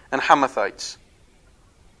 Zemarites, and Hamathites.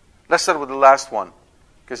 Let's start with the last one,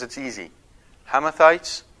 because it's easy.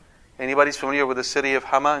 Hamathites. Anybody's familiar with the city of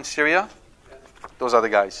Hama in Syria? Those are the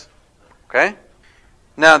guys. Okay?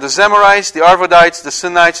 Now, the Zemarites, the Arvadites, the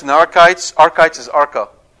Sinites, and the Arkites. Arkites is Arka.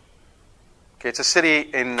 Okay, it's a city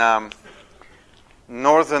in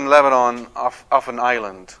northern Lebanon off an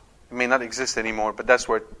island. It may not exist anymore, but that's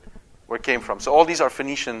where it came from. So all these are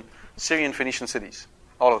Syrian Phoenician cities.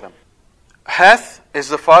 All of them. Heth is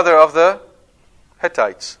the father of the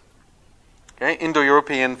Hittites. Okay,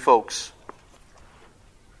 Indo-European folks.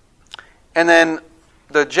 And then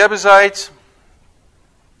the Jebusites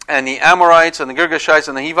and the Amorites and the Girgashites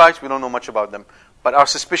and the Hivites, we don't know much about them. But our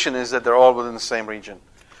suspicion is that they're all within the same region.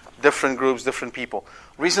 Different groups, different people.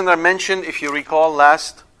 Reason I mentioned, if you recall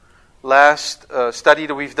last study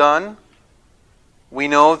that we've done, we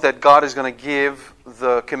know that God is going to give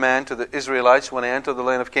the command to the Israelites when they enter the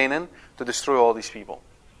land of Canaan to destroy all these people.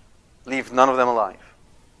 Leave none of them alive.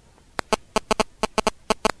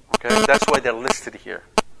 Okay, that's why they're listed here.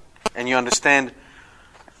 And you kind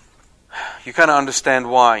of understand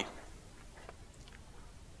why.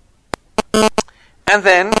 And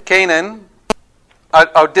then Canaan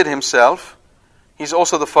outdid himself. He's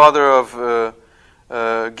also the father of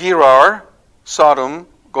Gerar, Sodom,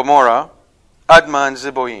 Gomorrah, Admah, and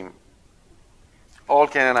Zeboim. All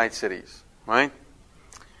Canaanite cities, right?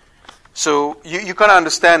 So you kind of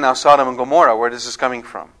understand now Sodom and Gomorrah, where this is coming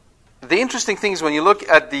from. The interesting thing is when you look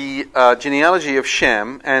at the genealogy of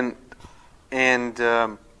Shem, and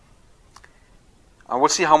we'll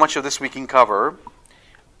see how much of this we can cover.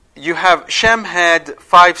 You have, Shem had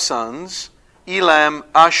 5 sons, Elam,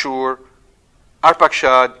 Ashur,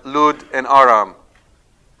 Arpachshad, Lud, and Aram.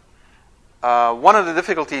 One of the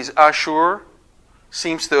difficulties, Ashur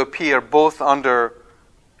seems to appear both under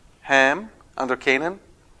Ham, under Canaan,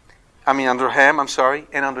 under Ham,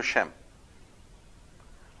 and under Shem.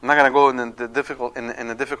 I'm not going to go in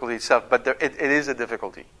the difficulty itself, but it is a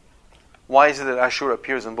difficulty. Why is it that Ashur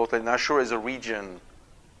appears in both? And Ashur is a region.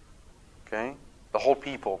 Okay? The whole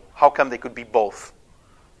people. How come they could be both?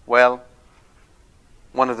 Well,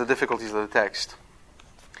 one of the difficulties of the text.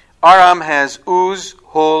 Aram has Uz,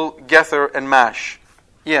 Hul, Gether, and Mash.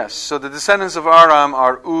 Yes, so the descendants of Aram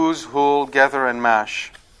are Uz, Hul, Gether, and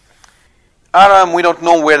Mash. Aram, we don't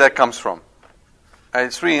know where that comes from.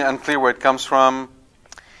 It's really unclear where it comes from.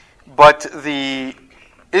 But the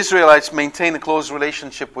Israelites maintain a close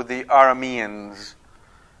relationship with the Arameans,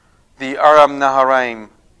 the Aram Naharaim,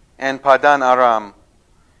 and Padan Aram.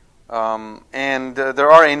 And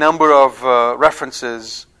there are a number of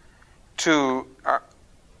references to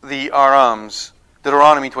the Arams.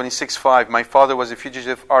 Deuteronomy 26:5, my father was a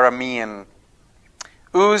fugitive Aramean.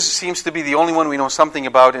 Uz seems to be the only one we know something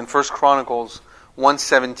about in 1 Chronicles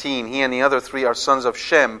 1:17. He and the other 3 are sons of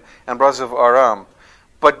Shem and brothers of Aram.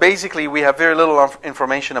 But basically we have very little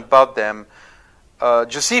information about them.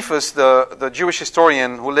 Josephus, the Jewish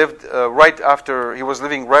historian who lived he was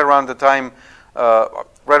living right around the time, right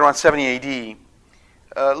around 70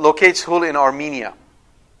 AD, locates Hul in Armenia.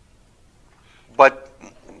 But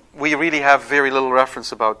we really have very little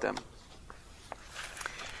reference about them.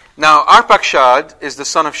 Now, Arpachshad is the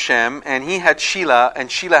son of Shem, and he had Shelah, and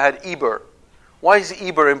Shelah had Eber. Why is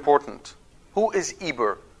Eber important? Who is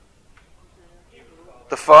Eber?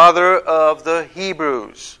 The father of the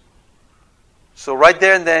Hebrews. So right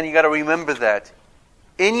there and then, you got to remember that.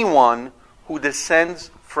 Anyone who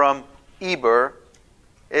descends from Eber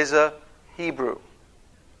is a Hebrew.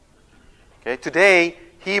 Okay? Today,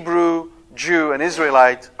 Hebrew, Jew, and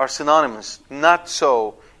Israelite are synonymous. Not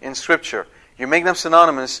so in Scripture. You make them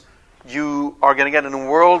synonymous, you are going to get in a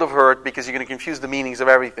world of hurt because you're going to confuse the meanings of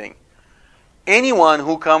everything. Anyone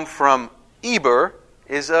who comes from Eber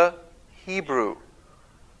is a Hebrew.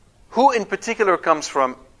 Who in particular comes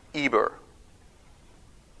from Eber?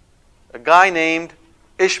 A guy named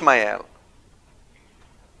Ishmael.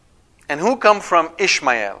 And who come from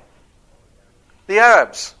Ishmael? The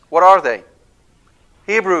Arabs. What are they?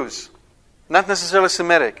 Hebrews. Not necessarily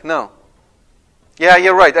Semitic, no. Yeah,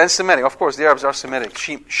 you're right, and Semitic. Of course, the Arabs are Semitic.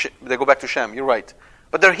 They go back to Shem, you're right.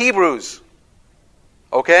 But they're Hebrews.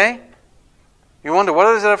 Okay? You wonder, what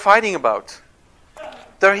is they fighting about?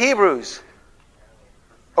 They're Hebrews.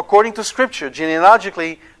 According to Scripture,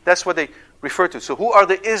 genealogically, that's what they refer to. So who are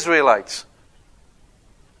the Israelites?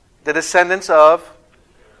 The descendants of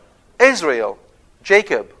Israel.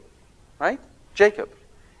 Jacob. Right? Jacob.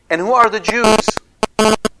 And who are the Jews?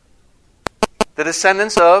 The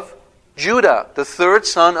descendants of Judah, the third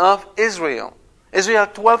son of Israel. Israel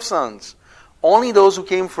had 12 sons. Only those who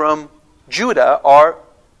came from Judah are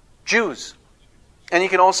Jews. And you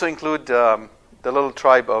can also include the little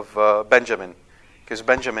tribe of Benjamin, because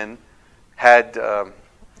Benjamin had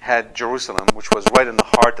Jerusalem, which was right in the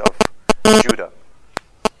heart of Judah.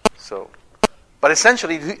 But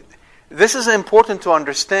essentially, this is important to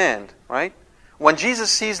understand, right? When Jesus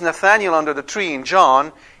sees Nathanael under the tree in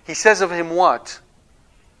John, he says of him what?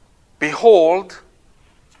 Behold,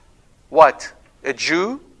 what? A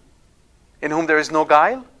Jew in whom there is no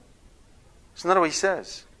guile? It's not what he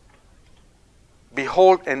says.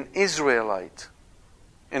 Behold, an Israelite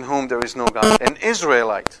in whom there is no guile. An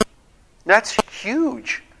Israelite. That's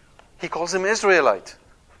huge. He calls him Israelite.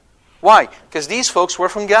 Why? Because these folks were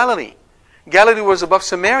from Galilee. Galilee was above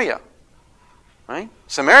Samaria. Right?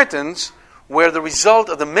 Samaritans were the result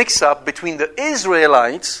of the mix-up between the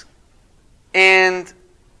Israelites and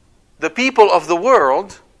the people of the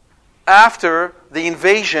world after the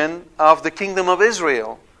invasion of the kingdom of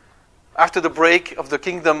Israel. After the break of the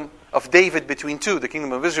kingdom of David between two, the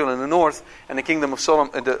kingdom of Israel in the north and the kingdom of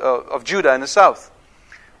Judah in the south.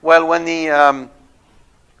 Well, when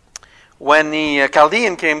the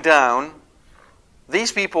Chaldean came down,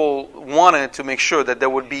 these people wanted to make sure that there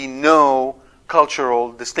would be no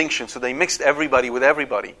cultural distinction, so they mixed everybody with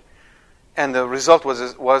everybody, and the result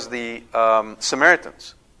was the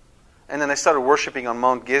Samaritans. And then they started worshiping on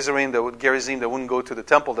Mount Gerizim. They wouldn't go to the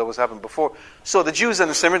temple that was happened before. So the Jews and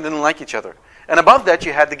the Samaritans didn't like each other. And above that,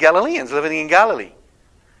 you had the Galileans living in Galilee,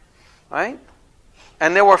 right?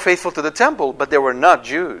 And they were faithful to the temple, but they were not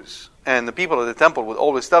Jews. And the people of the temple would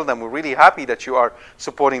always tell them, "We're really happy that you are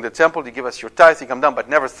supporting the temple. You give us your tithe, you come down, but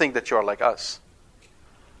never think that you are like us."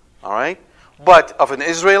 All right? But of an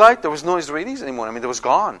Israelite, there was no Israelis anymore. I mean, there was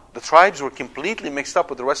gone. The tribes were completely mixed up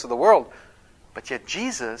with the rest of the world. But yet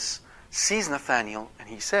Jesus sees Nathanael and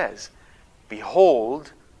he says,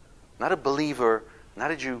 "Behold," not a believer,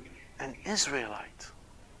 not a Jew, an Israelite.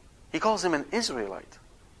 He calls him an Israelite.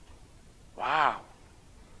 Wow.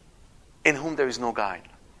 In whom there is no guile.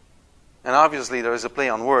 And obviously there is a play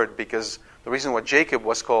on word, because the reason why Jacob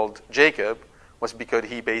was called Jacob was because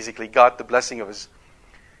he basically got the blessing of his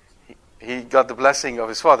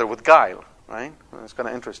father with guile, right? It's kind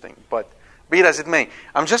of interesting. But be it as it may,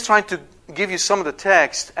 I'm just trying to give you some of the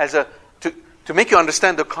text to make you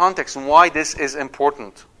understand the context and why this is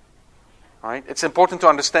important. Right? It's important to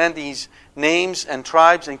understand these names and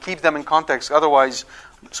tribes and keep them in context. Otherwise,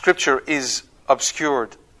 Scripture is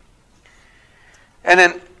obscured. And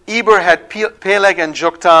then Eber had Peleg and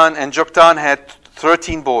Joktan had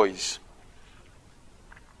 13 boys.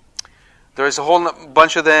 There is a whole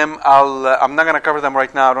bunch of them. I'm not going to cover them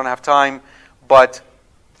right now. I don't have time. But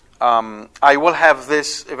I will have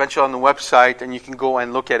this eventually on the website, and you can go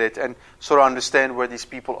and look at it and sort of understand where these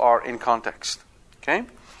people are in context. Okay?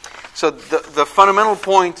 So the fundamental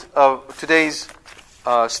point of today's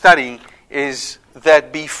study is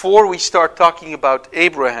that before we start talking about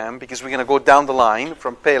Abraham, because we're going to go down the line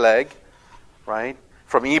from Peleg, right?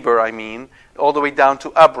 From Eber, all the way down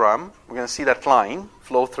to Abram. We're going to see that line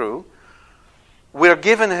flow through. We're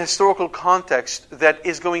given a historical context that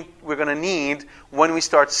we're going to need when we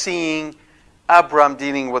start seeing Abram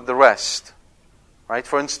dealing with the rest. Right?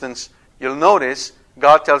 For instance, you'll notice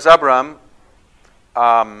God tells Abram,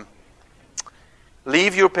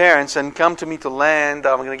 leave your parents and come to me to land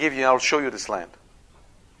I'm going to give you, and I'll show you this land.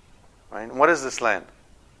 Right? And what is this land?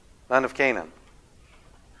 Land of Canaan.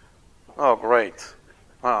 Oh, great.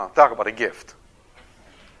 Talk about a gift.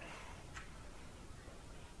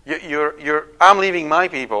 I'm leaving my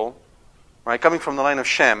people, right, coming from the line of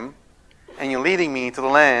Shem, and you're leading me to the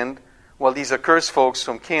land while these accursed folks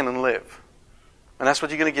from Canaan live. And that's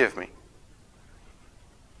what you're going to give me.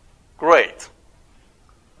 Great.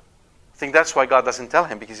 I think that's why God doesn't tell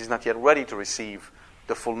him, because he's not yet ready to receive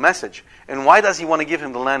the full message. And why does he want to give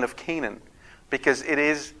him the land of Canaan? Because it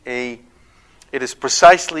is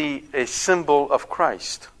precisely a symbol of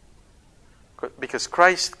Christ. Because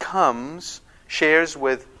Christ comes, shares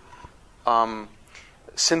with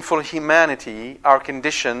sinful humanity our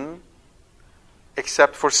condition,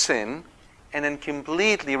 except for sin, and then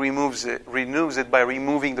completely renews it by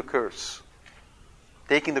removing the curse,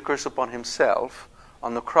 taking the curse upon himself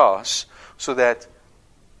on the cross, so that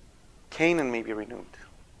Canaan may be renewed.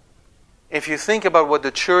 If you think about what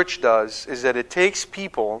the church does, is that it takes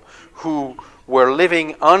people who were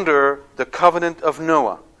living under the covenant of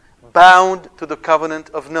Noah, bound to the covenant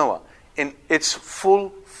of Noah, in its full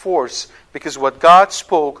force, because what God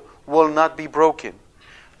spoke will not be broken.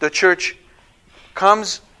 The church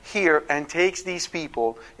comes here and takes these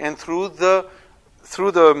people, and through the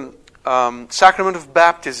sacrament of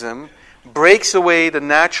baptism, breaks away the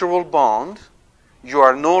natural bond You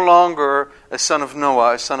are no longer a son of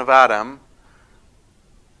Noah, a son of Adam,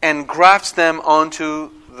 and grafts them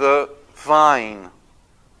onto the vine,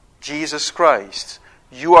 Jesus Christ.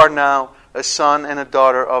 You are now a son and a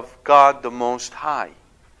daughter of God the Most High.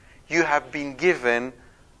 You have been given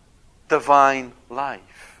divine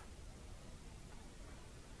life.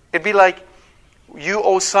 It'd be like you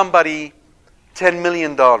owe somebody $10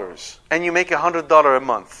 million and you make $100 a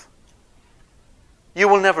month. You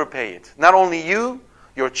will never pay it. Not only you,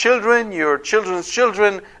 your children, your children's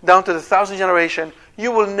children, down to the 1,000th generation,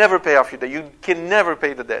 you will never pay off your debt. You can never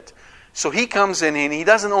pay the debt. So he comes in and he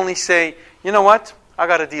doesn't only say, you know what, I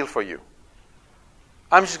got a deal for you.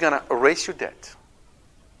 I'm just going to erase your debt.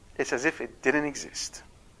 It's as if it didn't exist.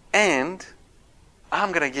 And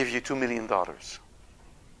I'm going to give you $2 million.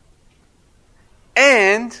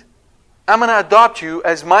 And I'm going to adopt you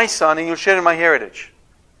as my son and you'll share in my heritage.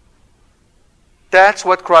 That's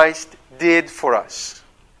what Christ did for us.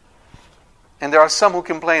 And there are some who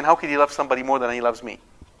complain, how could he love somebody more than he loves me?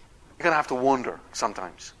 You're going to have to wonder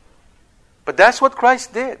sometimes. But that's what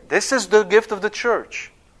Christ did. This is the gift of the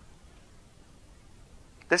church.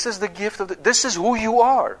 This is the gift of this is who you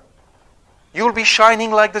are. You'll be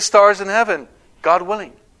shining like the stars in heaven, God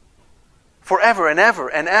willing. Forever and ever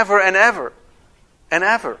and ever and ever and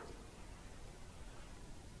ever.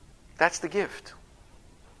 That's the gift.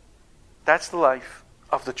 That's the life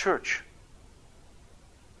of the church.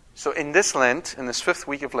 So in this Lent, in this 5th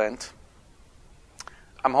week of Lent,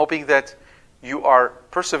 I'm hoping that you are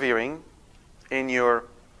persevering in your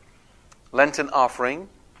Lenten offering,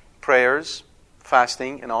 prayers,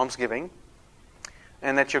 fasting, and almsgiving,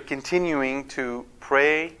 and that you're continuing to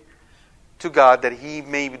pray to God that He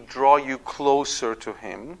may draw you closer to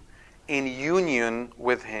Him, in union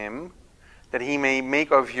with Him, that He may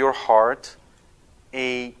make of your heart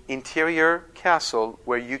an interior castle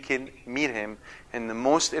where you can meet Him in the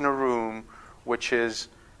most inner room, which is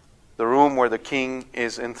the room where the King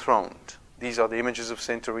is enthroned. These are the images of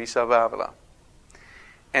St. Teresa of Avila.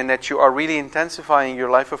 And that you are really intensifying your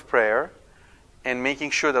life of prayer and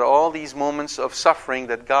making sure that all these moments of suffering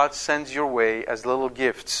that God sends your way as little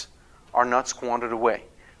gifts are not squandered away,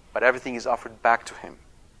 but everything is offered back to Him.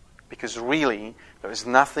 Because really, there is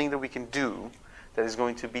nothing that we can do that is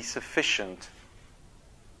going to be sufficient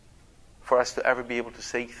for us to ever be able to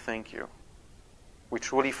say thank you. We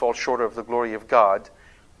truly fall short of the glory of God,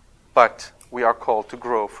 but we are called to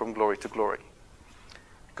grow from glory to glory.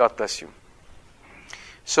 God bless you.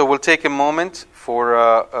 So we'll take a moment for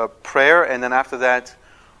a prayer, and then after that,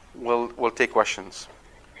 we'll take questions.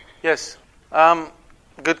 Yes.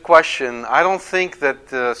 Good question. I don't think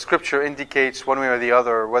that Scripture indicates one way or the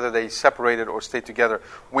other whether they separated or stayed together.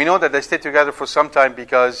 We know that they stayed together for some time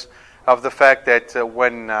because of the fact that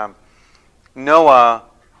when Noah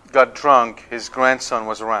got drunk, his grandson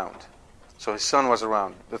was around. So his son was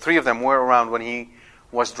around. The three of them were around when he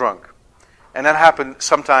was drunk. And that happened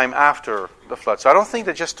sometime after the flood. So I don't think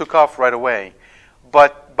they just took off right away.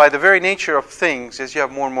 But by the very nature of things, as you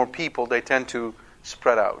have more and more people, they tend to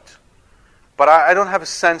spread out. But I don't have a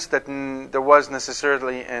sense that there was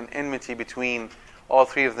necessarily an enmity between all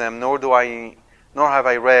three of them, nor have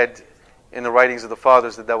I read in the writings of the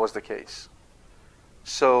fathers that was the case.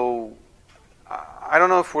 So I don't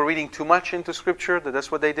know if we're reading too much into Scripture, that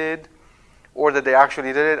that's what they did, or that they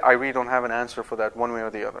actually did it. I really don't have an answer for that one way or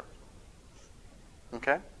the other.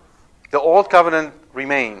 Okay? The Old Covenant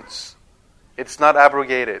remains. It's not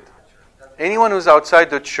abrogated. Anyone who's outside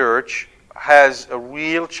the church has a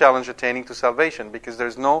real challenge attaining to salvation, because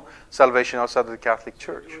there's no salvation outside of the Catholic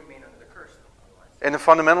Church. You remain under the curse, otherwise. In a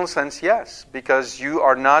fundamental sense, yes, because you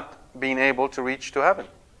are not being able to reach to heaven.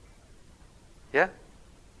 Yeah?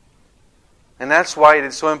 And that's why it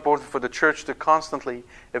is so important for the church to constantly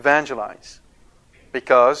evangelize.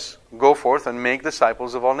 Because go forth and make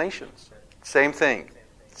disciples of all nations. Same thing.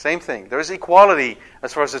 Same thing. There is equality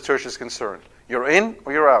as far as the church is concerned. You're in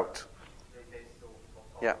or you're out.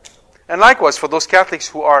 Yeah. And likewise, for those Catholics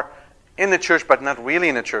who are in the church but not really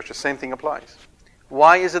in the church, the same thing applies.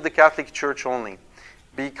 Why is it the Catholic Church only?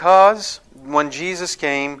 Because when Jesus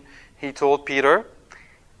came, He told Peter,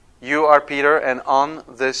 "You are Peter, and on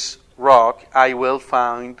this rock I will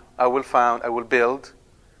build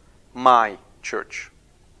my church."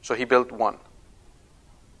 So He built one.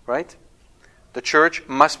 Right? The church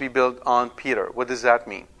must be built on Peter. What does that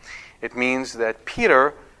mean? It means that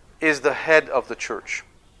Peter is the head of the church.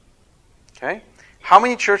 Okay? How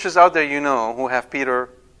many churches out there you know who have Peter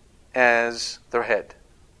as their head?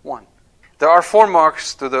 One. There are 4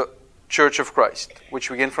 marks to the Church of Christ, which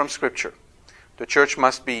begin from Scripture. The church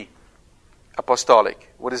must be apostolic.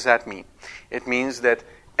 What does that mean? It means that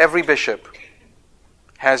every bishop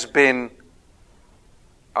has been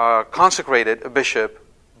consecrated a bishop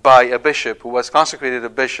by a bishop who was consecrated a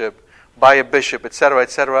bishop by a bishop,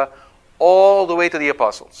 etc., all the way to the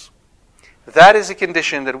apostles. That is a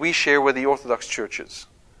condition that we share with the Orthodox churches.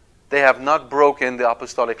 They have not broken the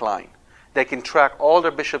apostolic line. They can track all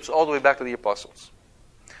their bishops all the way back to the apostles.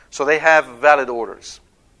 So they have valid orders.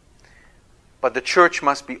 But the church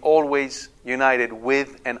must be always united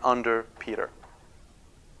with and under Peter.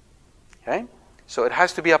 Okay? So it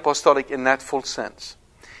has to be apostolic in that full sense.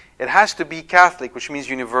 It has to be Catholic, which means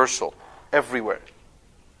universal, everywhere.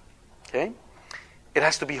 Okay? It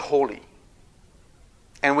has to be holy.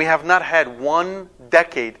 And we have not had 1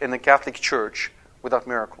 decade in the Catholic Church without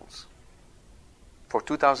miracles. For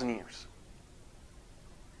 2,000 years.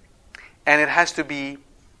 And it has to be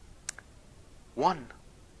one.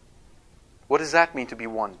 What does that mean, to be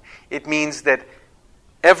one? It means that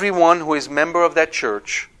everyone who is member of that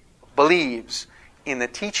church believes in the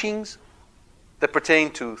teachings that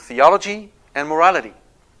pertain to theology and morality.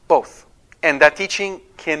 Both. And that teaching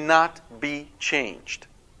cannot be changed.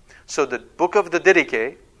 So the book of the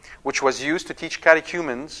Didache, which was used to teach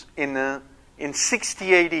catechumens in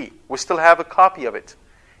 60 AD, we still have a copy of it.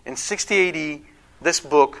 In 60 AD, this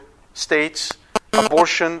book states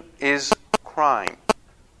abortion is crime.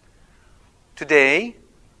 Today,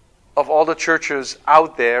 of all the churches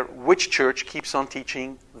out there, which church keeps on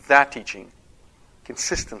teaching that teaching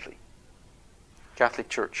consistently? Catholic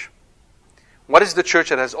Church. What is the church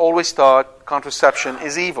that has always taught contraception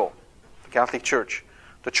is evil? The Catholic Church.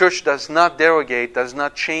 The church does not derogate, does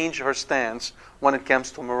not change her stance when it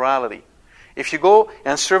comes to morality. If you go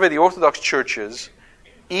and survey the Orthodox churches,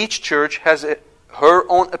 each church has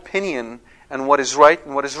her own opinion on what is right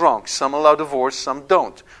and what is wrong. Some allow divorce, some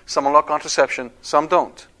don't. Some allow contraception, some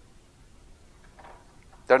don't.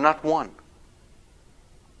 They're not one.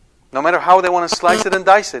 No matter how they want to slice it and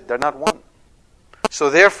dice it, they're not one. So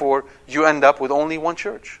therefore, you end up with only one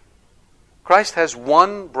church. Christ has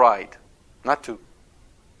one bride, not two.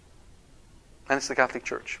 And it's the Catholic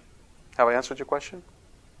Church. Have I answered your question?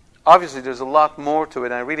 Obviously, there's a lot more to it,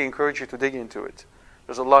 and I really encourage you to dig into it.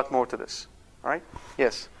 There's a lot more to this. All right?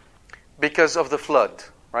 Yes. Because of the flood.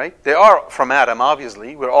 Right? They are from Adam,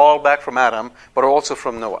 obviously. We're all back from Adam, but also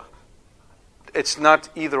from Noah. It's not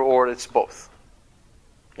either or, it's both.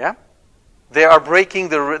 Yeah? They are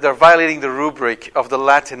they're violating the rubric of the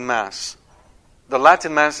Latin Mass. The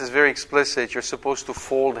Latin Mass is very explicit. You're supposed to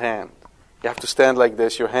fold hand. You have to stand like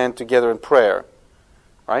this, your hand together in prayer.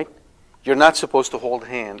 Right? You're not supposed to hold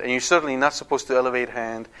hand. And you're certainly not supposed to elevate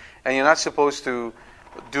hand. And you're not supposed to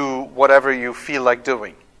do whatever you feel like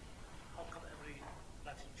doing. How come every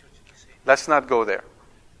Latin church is the same? Let's not go there.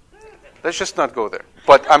 Let's just not go there.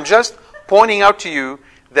 But I'm just pointing out to you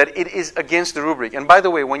that it is against the rubric. And by the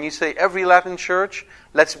way, when you say every Latin church,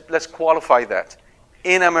 let's qualify that.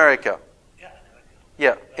 In America.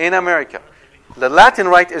 Yeah, in America. The Latin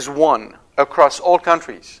rite is one across all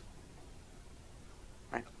countries.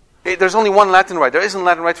 Right? There's only one Latin rite. There isn't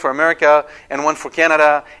Latin rite for America, and one for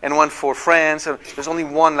Canada, and one for France. There's only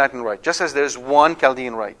one Latin rite, just as there's one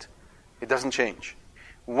Chaldean rite. It doesn't change.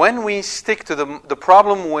 When we stick to the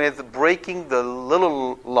problem with breaking the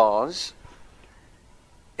little laws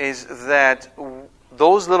is that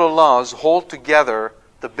those little laws hold together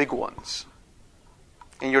the big ones.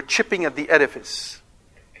 And you're chipping at the edifice.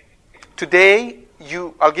 Today,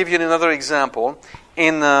 I'll give you another example.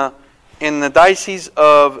 In the Diocese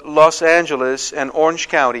of Los Angeles and Orange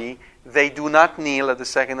County, they do not kneel at the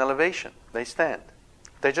second elevation. They stand.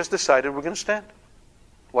 They just decided we're going to stand.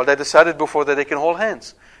 Well, they decided before that they can hold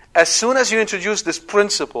hands. As soon as you introduce this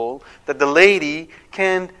principle that the laity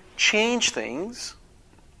can change things,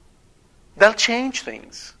 they'll change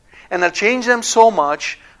things. And they'll change them so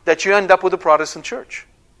much that you end up with a Protestant church.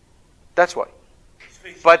 That's why.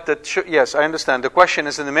 But yes, I understand. The question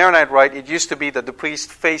is, in the Maronite rite, it used to be that the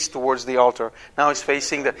priest faced towards the altar. Now he's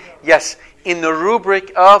facing the... Yes, in the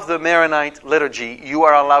rubric of the Maronite liturgy, you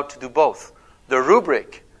are allowed to do both. The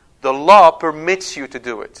rubric, the law permits you to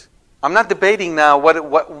do it. I'm not debating now whether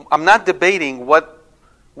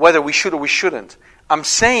we should or we shouldn't. I'm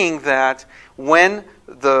saying that when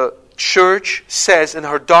the church says in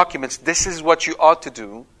her documents, this is what you ought to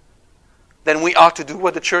do, then we ought to do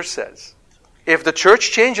what the church says. If the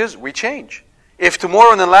church changes, we change. If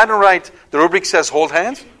tomorrow in the Latin rite the rubric says hold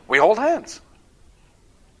hands, we hold hands.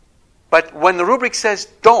 But when the rubric says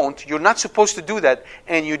don't, you're not supposed to do that,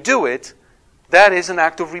 and you do it, that is an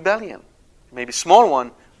act of rebellion. Maybe a small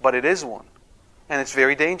one, but it is one. And it's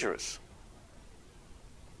very dangerous.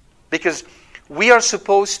 Because we are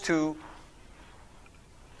supposed to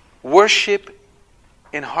worship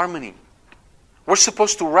in harmony. We're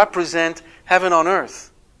supposed to represent heaven on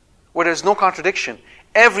earth, where there's no contradiction.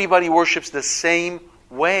 Everybody worships the same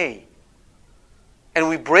way. And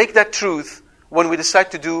we break that truth when we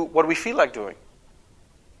decide to do what we feel like doing.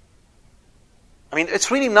 I mean,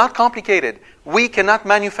 it's really not complicated. We cannot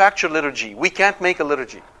manufacture liturgy. We can't make a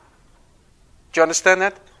liturgy. Do you understand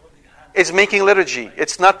that? It's making liturgy.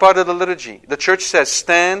 It's not part of the liturgy. The church says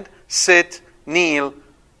stand, sit, kneel.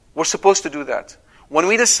 We're supposed to do that. When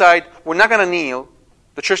we decide we're not going to kneel,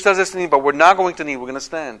 the church tells us to kneel, but we're not going to kneel. We're going to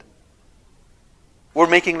stand. We're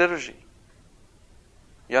making liturgy.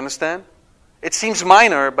 You understand? It seems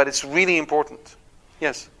minor, but it's really important.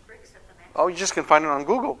 Yes? Oh, you just can find it on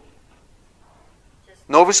Google.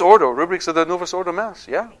 Novus Ordo, rubrics of the Novus Ordo Mass.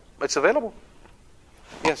 Yeah, it's available.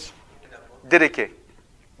 Yes. Didache.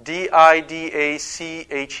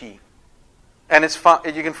 Didache.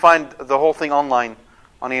 And you can find the whole thing online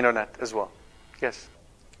on the internet as well. Yes.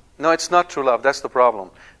 No, it's not true love. That's the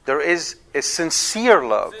problem. There is a sincere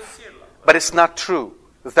love, but it's not true.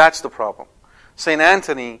 That's the problem. St.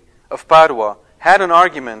 Anthony of Padua had an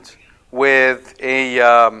argument with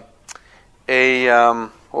what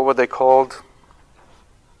were they called?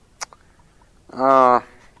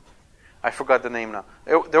 I forgot the name now.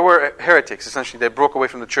 There were heretics, essentially. They broke away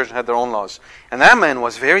from the church and had their own laws. And that man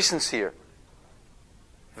was very sincere,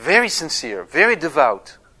 very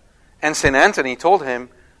devout. And St. Anthony told him,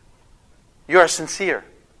 you are sincere,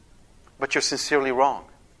 but you're sincerely wrong.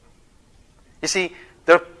 You see,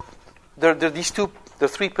 there are the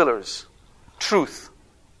three pillars: truth,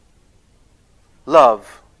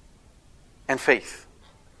 love, and faith.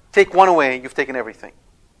 Take one away, you've taken everything.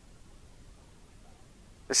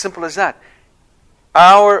 As simple as that.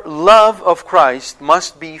 Our love of Christ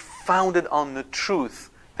must be founded on the truth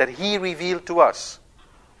that He revealed to us.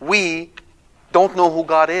 We don't know who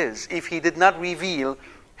God is. If He did not reveal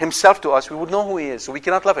Himself to us, we would know who He is. So we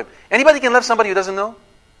cannot love Him. Anybody can love somebody who doesn't know?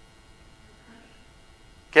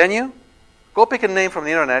 Can you? Go pick a name from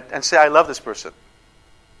the internet and say, I love this person.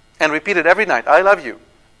 And repeat it every night. I love you.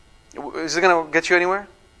 Is it going to get you anywhere?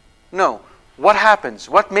 No. What happens?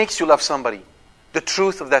 What makes you love somebody? The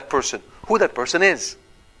truth of that person. Who that person is.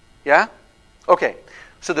 Yeah? Okay.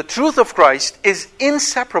 So the truth of Christ is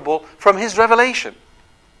inseparable from His revelation.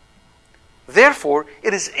 Therefore,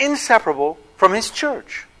 it is inseparable from His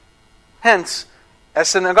church. Hence, as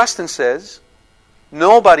St. Augustine says,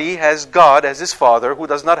 nobody has God as his father who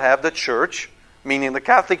does not have the church, meaning the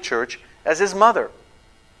Catholic Church, as his mother.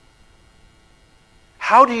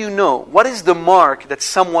 How do you know? What is the mark that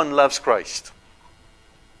someone loves Christ?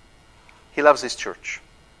 He loves his church.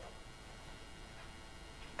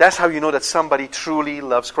 That's how you know that somebody truly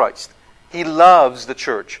loves Christ. He loves the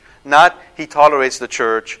church. Not he tolerates the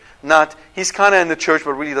church. Not he's kind of in the church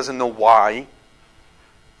but really doesn't know why.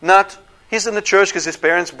 Not he's in the church because his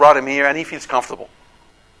parents brought him here and he feels comfortable.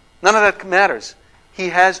 None of that matters. He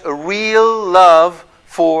has a real love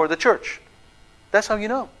for the church. That's how you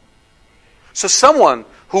know. So someone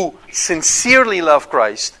who sincerely loves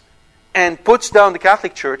Christ and puts down the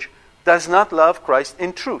Catholic Church does not love Christ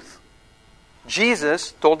in truth.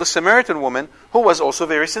 Jesus told the Samaritan woman, who was also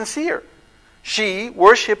very sincere. She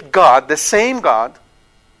worshipped God, the same God,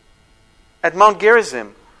 at Mount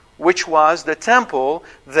Gerizim, which was the temple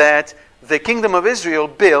that the kingdom of Israel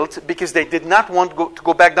built because they did not want to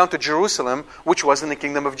go back down to Jerusalem, which was in the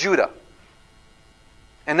kingdom of Judah.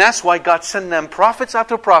 And that's why God sent them prophets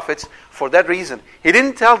after prophets for that reason. He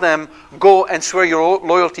didn't tell them, go and swear your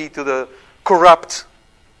loyalty to the corrupt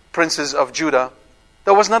princes of Judah.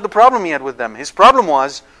 That was not the problem He had with them. His problem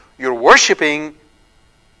was, you're worshiping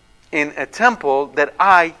in a temple that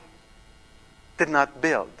I did not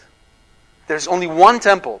build. There's only one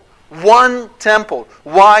temple. One temple.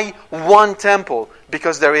 Why one temple?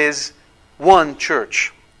 Because there is one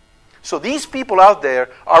church. So these people out there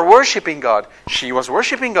are worshiping God. She was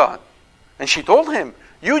worshiping God. And she told him,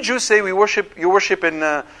 you Jews say you worship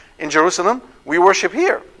in Jerusalem. We worship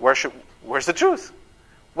here. Where's the truth?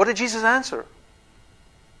 What did Jesus answer?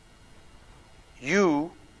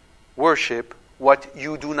 You worship what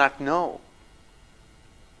you do not know.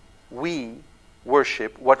 We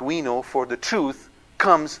worship what we know, for the truth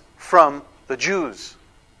comes from the Jews.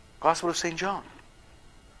 Gospel of St. John.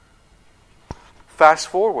 Fast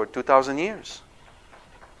forward 2,000 years.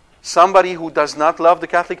 Somebody who does not love the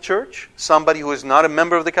Catholic Church, somebody who is not a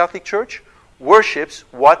member of the Catholic Church, worships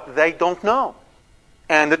what they don't know.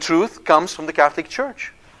 And the truth comes from the Catholic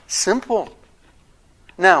Church. Simple.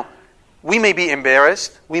 Now, we may be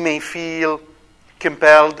embarrassed. We may feel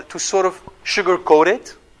compelled to sort of sugarcoat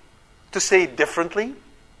it, to say it differently.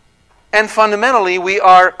 And fundamentally, we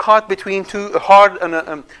are caught between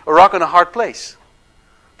a rock and a hard place.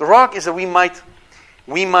 The rock is that we might,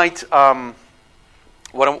 what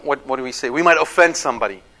do we say? We might offend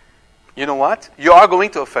somebody. You know what? You are going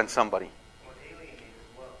to offend somebody.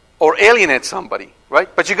 Or alienate somebody,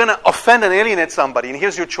 right? But you're going to offend and alienate somebody, and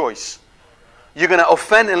here's your choice. You're going to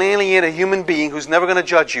offend and alienate a human being who's never going to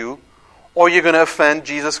judge you, or you're going to offend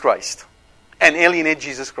Jesus Christ and alienate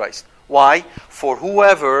Jesus Christ. Why? For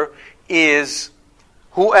whoever is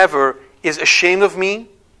ashamed of me,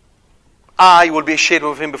 I will be ashamed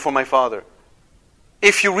of him before my Father.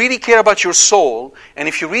 If you really care about your soul, and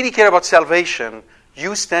if you really care about salvation,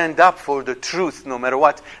 you stand up for the truth no matter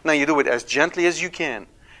what. Now you do it as gently as you can,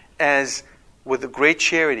 as with great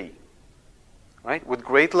charity, right? With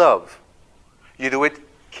great love. You do it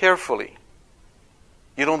carefully.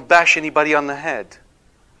 You don't bash anybody on the head.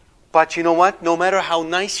 But you know what? No matter how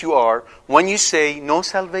nice you are, when you say no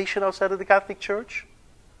salvation outside of the Catholic Church,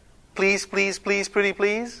 please, please, please, pretty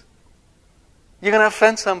please, you're going to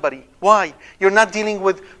offend somebody. Why? You're not dealing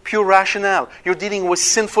with pure rationale. You're dealing with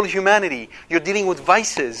sinful humanity. You're dealing with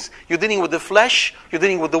vices. You're dealing with the flesh. You're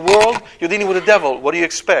dealing with the world. You're dealing with the devil. What do you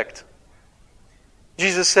expect?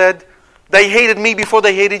 Jesus said, they hated me before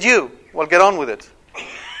they hated you. Well, get on with it.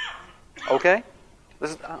 Okay?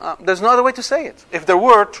 There's no other way to say it. If there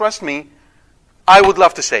were, trust me, I would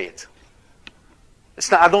love to say it.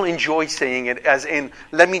 I don't enjoy saying it as in,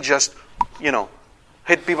 let me just,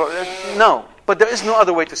 hit people. No. But there is no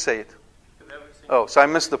other way to say it. Oh, so I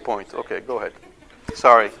missed the point. Okay, go ahead.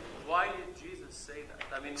 Sorry. Why did Jesus say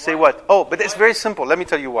that? Say what? Oh, but it's very simple. Let me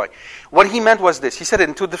tell you why. What he meant was this. He said it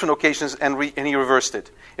in two different occasions and he reversed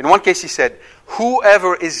it. In one case he said,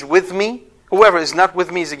 whoever is with me, whoever is not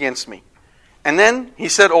with me is against me. And then he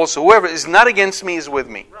said also, whoever is not against me is with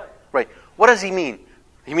me. Right. What does he mean?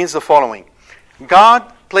 He means the following.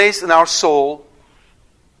 God placed in our soul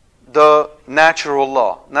the natural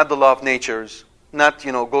law, not the law of natures, not,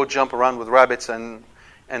 go jump around with rabbits and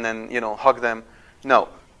then, hug them. No.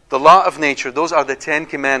 The law of nature, those are the 10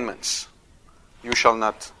 commandments. You shall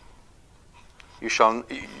not, there's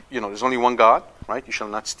only one God, right? You shall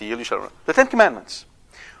not steal, the 10 commandments.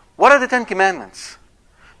 What are the 10 commandments?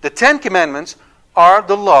 The 10 commandments are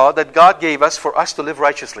the law that God gave us for us to live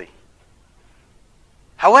righteously.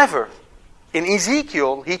 However, in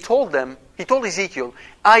Ezekiel, he told Ezekiel,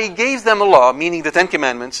 I gave them a law, meaning the 10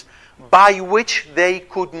 commandments, by which they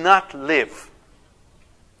could not live.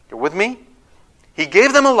 You're with me? He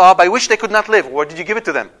gave them a law by which they could not live. Why did you give it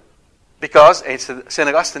to them? Because, as St.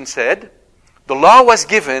 Augustine said, the law was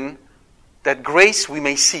given that grace we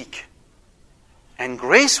may seek. And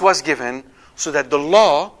grace was given so that the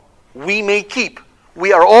law we may keep.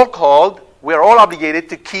 We are all obligated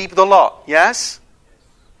to keep the law. Yes?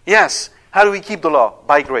 Yes. How do we keep the law?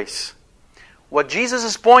 By grace. What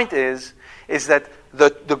Jesus' point is that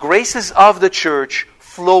the graces of the church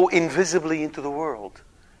flow invisibly into the world.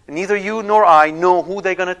 Neither you nor I know who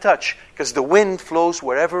they're going to touch, because the wind flows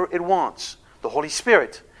wherever it wants. The Holy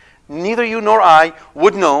Spirit. Neither you nor I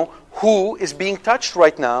would know who is being touched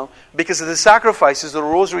right now because of the sacrifices, the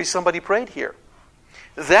rosary somebody prayed here.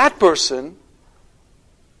 That person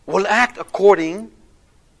will act according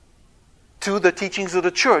to the teachings of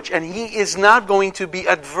the church, and he is not going to be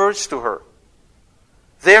adverse to her.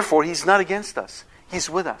 Therefore, he's not against us. He's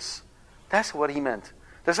with us. That's what he meant.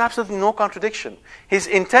 There's absolutely no contradiction. His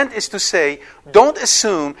intent is to say, don't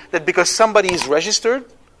assume that because somebody is registered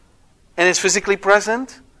and is physically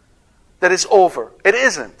present, that it's over. It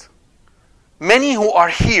isn't. Many who are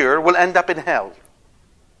here will end up in hell.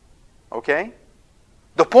 Okay?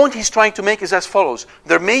 The point he's trying to make is as follows.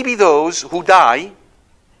 There may be those who die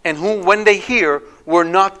and who, when they hear, were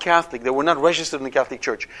not Catholic. They were not registered in the Catholic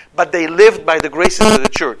Church. But they lived by the graces of the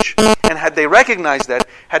Church. And had they recognized that,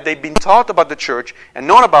 had they been taught about the Church and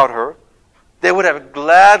known about her, they would have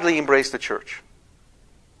gladly embraced the Church.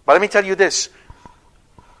 But let me tell you this.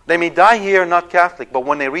 They may die here not Catholic, but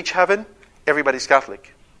when they reach heaven, everybody's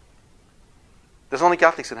Catholic. There's only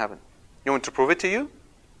Catholics in heaven. You want to prove it to you?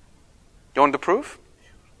 You want the proof?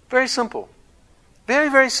 Very simple. Very,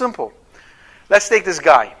 very simple. Let's take this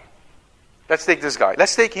guy. Let's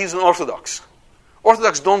take he's an Orthodox.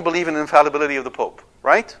 Orthodox don't believe in the infallibility of the Pope,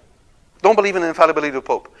 right? Don't believe in the infallibility of the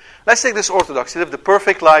Pope. Let's take this Orthodox. He lived a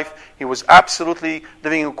perfect life. He was absolutely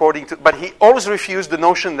living according to... But he always refused the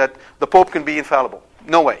notion that the Pope can be infallible.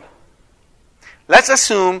 No way. Let's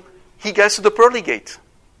assume he gets to the pearly gate.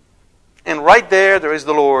 And right there is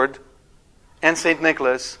the Lord, and St.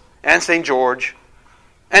 Nicholas, and St. George,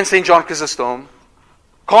 and St. John Chrysostom,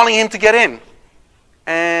 calling him to get in.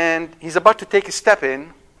 And he's about to take a step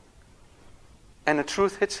in, and the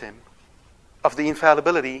truth hits him. of the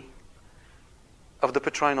infallibility of the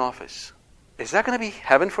Petrine office. Is that going to be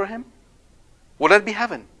heaven for him? Will that be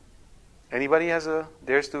heaven? Anybody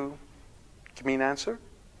dares to give me an answer?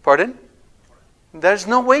 Pardon? There's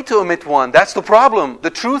no way to omit one. That's the problem. The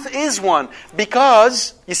truth is one.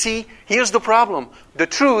 Because, you see, here's the problem. The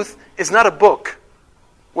truth is not a book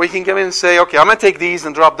where you can come in and say, okay, I'm going to take these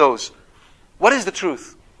and drop those. What is the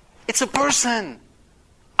truth? It's a person.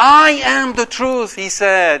 I am the truth, he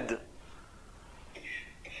said.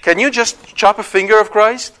 Can you just chop a finger of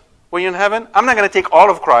Christ when you're in heaven? I'm not going to take all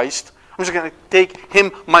of Christ. I'm just going to take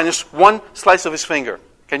him minus one slice of his finger.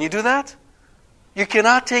 Can you do that? You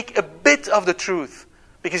cannot take a bit of the truth.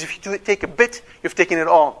 Because if you take a bit, you've taken it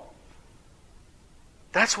all.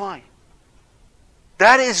 That's why.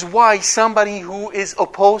 That is why somebody who is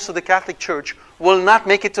opposed to the Catholic Church will not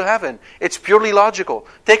make it to heaven. It's purely logical.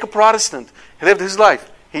 Take a Protestant. He lived his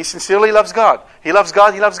life. He sincerely loves God. He loves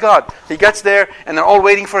God. He loves God. He gets there and they're all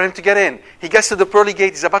waiting for him to get in. He gets to the pearly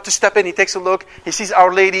gate. He's about to step in. He takes a look. He sees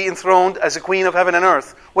Our Lady enthroned as a queen of heaven and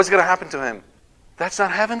earth. What's going to happen to him? That's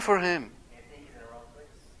not heaven for him.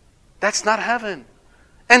 That's not heaven.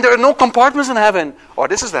 And there are no compartments in heaven. Oh,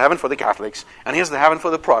 this is the heaven for the Catholics. And here's the heaven for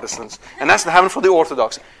the Protestants. And that's the heaven for the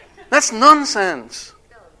Orthodox. That's nonsense.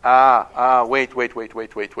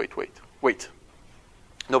 Wait.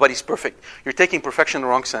 Nobody's perfect. You're taking perfection in the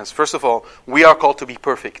wrong sense. First of all, we are called to be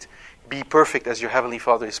perfect. Be perfect as your Heavenly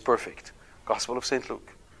Father is perfect. Gospel of St.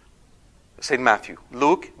 Luke. St. Matthew.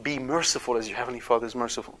 Luke, be merciful as your Heavenly Father is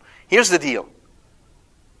merciful. Here's the deal.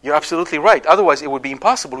 You're absolutely right. Otherwise, it would be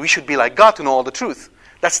impossible. We should be like God to know all the truth.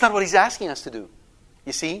 That's not what He's asking us to do.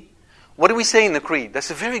 You see? What do we say in the Creed? That's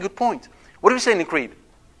a very good point. What do we say in the Creed?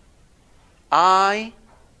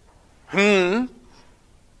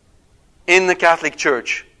 In the Catholic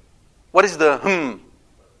Church. What is the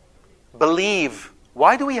Believe.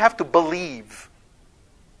 Why do we have to believe?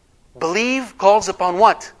 Believe calls upon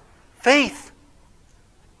what? Faith.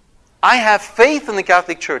 I have faith in the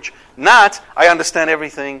Catholic Church. Not, I understand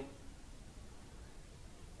everything.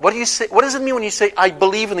 What do you say? What does it mean when you say, I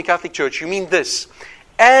believe in the Catholic Church? You mean this.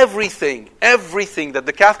 Everything that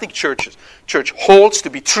the Catholic Church holds to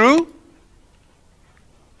be true,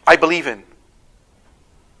 I believe in.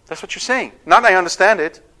 That's what you're saying. Not I understand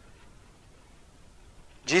it.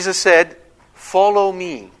 Jesus said, follow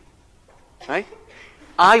me. Right?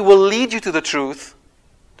 I will lead you to the truth.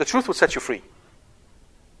 The truth will set you free.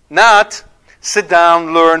 Not sit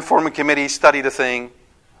down, learn, form a committee, study the thing,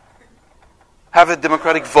 have a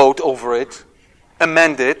democratic vote over it,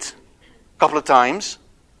 amend it a couple of times.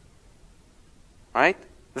 Right?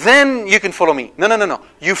 Then you can follow me. No.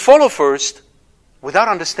 You follow first without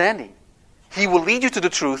understanding. He will lead you to the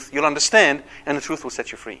truth, you'll understand, and the truth will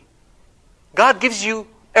set you free. God gives you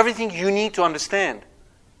everything you need to understand.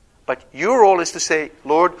 But your role is to say,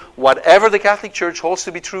 Lord, whatever the Catholic Church holds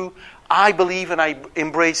to be true, I believe and I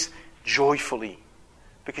embrace joyfully.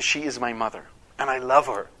 Because she is my mother, and I love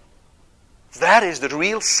her. That is the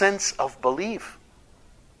real sense of belief.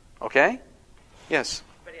 Okay? Yes?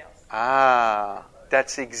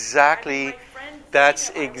 That's exactly...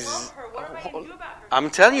 I'm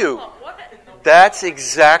telling you, that's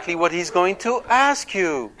exactly what he's going to ask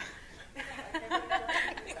you.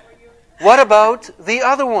 What about the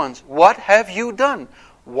other ones? What have you done?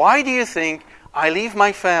 Why do you think I leave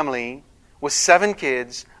my family with 7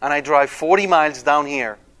 kids and I drive 40 miles down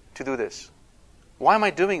here to do this? Why am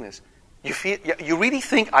I doing this? You really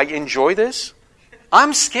think I enjoy this?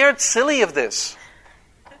 I'm scared silly of this.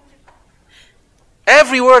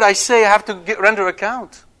 Every word I say, I have to render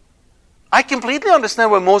account. I completely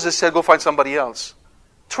understand when Moses said, go find somebody else.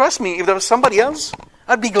 Trust me, if there was somebody else,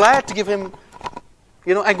 I'd be glad to give him,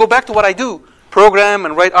 and go back to what I do. Program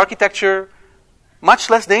and write architecture. Much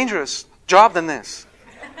less dangerous job than this.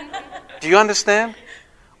 Do you understand?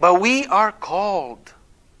 But we are called.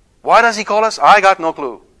 Why does He call us? I got no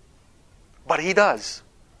clue. But He does.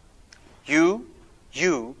 You,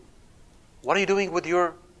 what are you doing with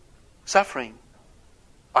your suffering?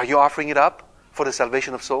 Are you offering it up for the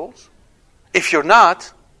salvation of souls? If you're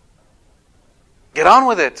not, get on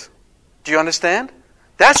with it. Do you understand?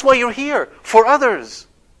 That's why you're here, for others.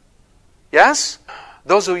 Yes?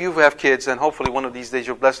 Those of you who have kids, and hopefully one of these days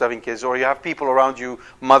you're blessed having kids, or you have people around you,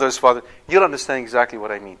 mothers, fathers, you'll understand exactly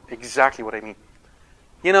what I mean. Exactly what I mean.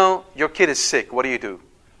 Your kid is sick. What do you do?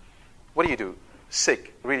 What do you do?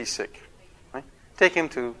 Sick. Really sick. Right? Take him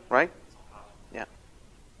to, right? Yeah.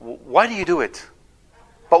 Why do you do it?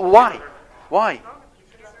 But why? Why?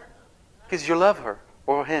 Because you love her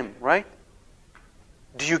or him, right?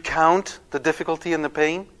 Do you count the difficulty and the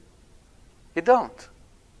pain? You don't.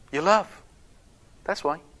 You love. That's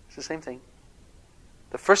why. It's the same thing.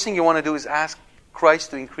 the first thing you want to do is ask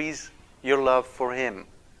Christ to increase your love for Him.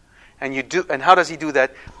 And you do. And how does He do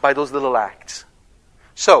that? By those little acts.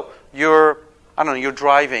 So, you're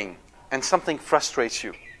driving and something frustrates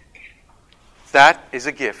you. That is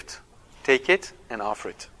a gift. Take it and offer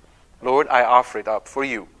it. Lord, I offer it up for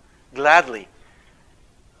you, gladly.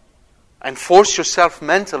 And force yourself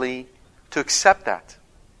mentally to accept that.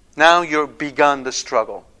 Now you've begun the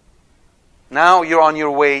struggle. Now you're on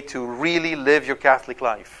your way to really live your Catholic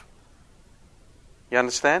life. You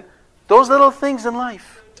understand? Those little things in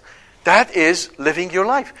life. That is living your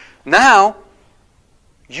life. Now,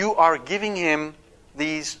 you are giving Him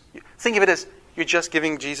these... Think of it as you're just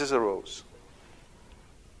giving Jesus a rose.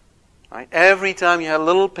 Right? Every time you have a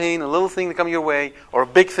little pain, a little thing to come your way, or a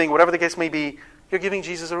big thing, whatever the case may be, you're giving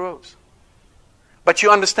Jesus a rose. But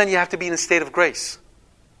you understand you have to be in a state of grace.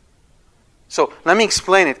 So, let me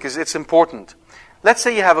explain it, because it's important. Let's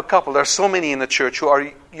say you have a couple, there are so many in the church who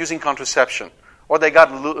are using contraception, or they got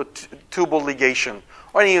tubal ligation,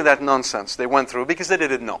 or any of that nonsense they went through because they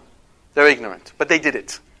didn't know. They're ignorant, but they did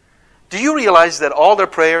it. Do you realize that all their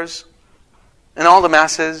prayers, and all the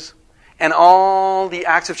masses, and all the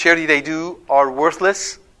acts of charity they do are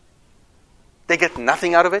worthless? They get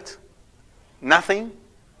nothing out of it? Nothing?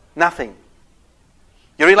 Nothing.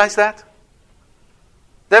 You realize that?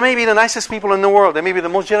 They may be the nicest people in the world. They may be the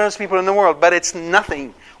most generous people in the world. But it's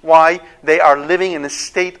nothing. Why? They are living in a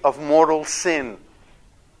state of mortal sin.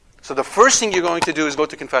 So the first thing you're going to do is go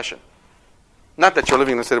to confession. Not that you're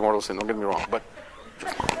living in a state of mortal sin. Don't get me wrong. But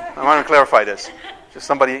I want to clarify this. Just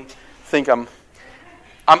somebody think I'm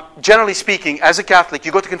generally speaking, as a Catholic,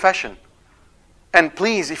 you go to confession. And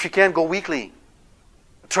please, if you can, go weekly.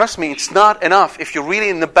 Trust me, it's not enough. If you're really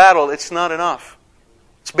in the battle, it's not enough.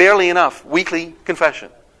 It's barely enough. Weekly confession.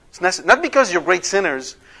 It's necessary. Not because you're great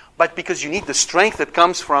sinners, but because you need the strength that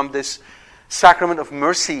comes from this sacrament of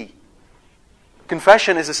mercy.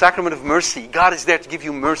 Confession is a sacrament of mercy. God is there to give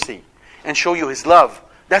you mercy and show you His love.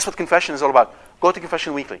 That's what confession is all about. Go to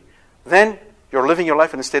confession weekly. Then you're living your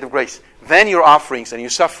life in a state of grace. Then your offerings and your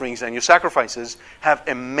sufferings and your sacrifices have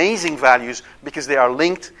amazing values because they are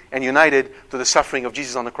linked and united to the suffering of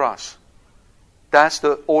Jesus on the cross. That's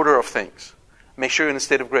the order of things. Make sure you're in a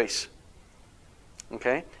state of grace.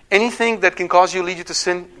 Okay? Anything that can cause you, lead you to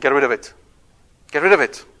sin, get rid of it. Get rid of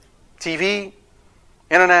it. TV,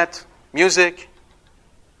 internet, music.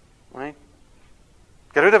 Right?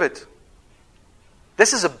 Get rid of it.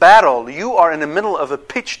 This is a battle. You are in the middle of a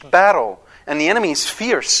pitched battle. And the enemy is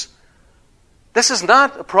fierce. This is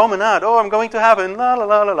not a promenade. Oh, I'm going to heaven. La la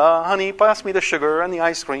la la la. Honey, pass me the sugar and the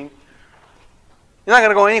ice cream. You're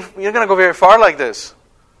not going to go very far like this.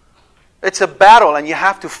 It's a battle and you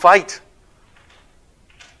have to fight.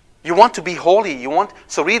 You want to be holy.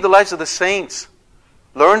 So read the lives of the saints.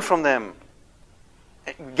 Learn from them.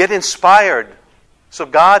 Get inspired. So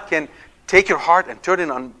God can take your heart and put it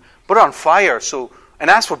on fire. And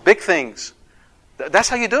ask for big things. That's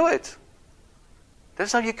how you do it.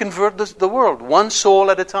 That's how you convert the world. One soul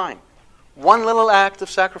at a time. One little act of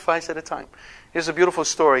sacrifice at a time. Here's a beautiful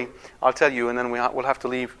story I'll tell you, and then we'll have to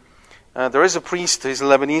leave. There is a priest, he's a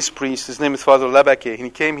Lebanese priest. His name is Father Lebeke. He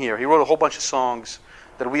came here. He wrote a whole bunch of songs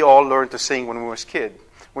that we all learned to sing when we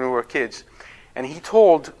were kids. And he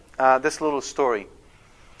told this little story.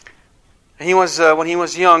 When he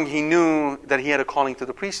was young, he knew that he had a calling to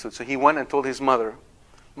the priesthood. So he went and told his mother,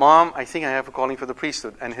 "Mom, I think I have a calling for the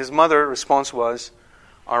priesthood." And his mother's response was,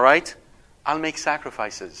 "All right, I'll make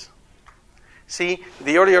sacrifices." See,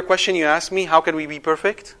 the earlier question you asked me, how can we be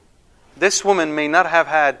perfect? This woman may not have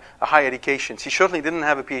had a high education. She certainly didn't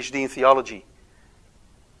have a PhD in theology.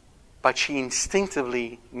 But she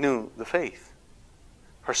instinctively knew the faith.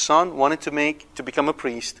 Her son wanted to become a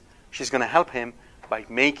priest. She's going to help him by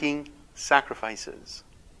making sacrifices.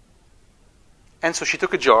 And so she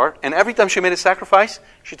took a jar, and every time she made a sacrifice,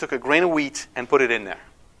 she took a grain of wheat and put it in there.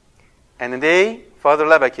 And the day Father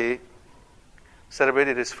Lebeke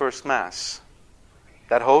celebrated his first Mass,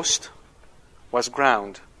 that host was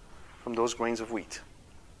ground from those grains of wheat.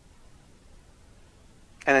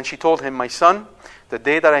 And then she told him, "My son, the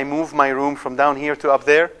day that I move my room from down here to up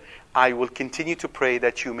there, I will continue to pray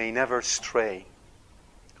that you may never stray."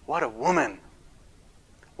 What a woman!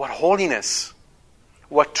 What holiness!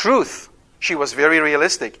 What truth! She was very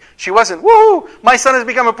realistic. She wasn't, "Woo! My son has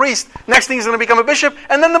become a priest. Next thing he's going to become a bishop,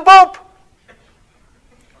 and then the Pope."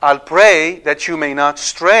 I'll pray that you may not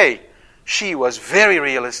stray. She was very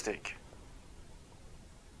realistic.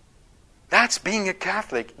 That's being a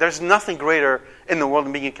Catholic. There's nothing greater in the world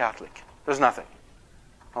than being a Catholic. There's nothing.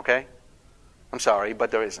 Okay? I'm sorry,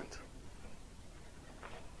 but there isn't.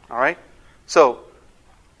 All right? So,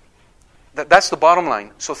 That's the bottom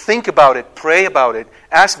line. So think about it, pray about it,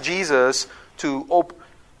 ask Jesus to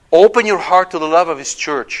open your heart to the love of His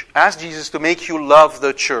church. Ask Jesus to make you love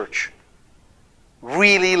the church.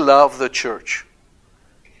 Really love the church.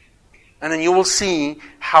 And then you will see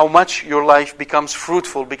how much your life becomes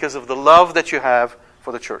fruitful because of the love that you have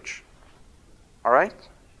for the church. All right?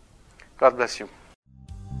 God bless you.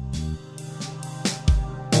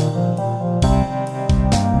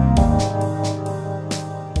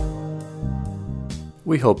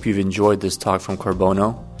 We hope you've enjoyed this talk from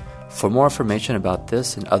Corbono. For more information about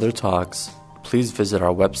this and other talks, please visit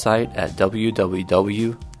our website at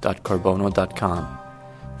www.corbono.com.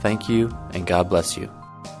 Thank you, and God bless you.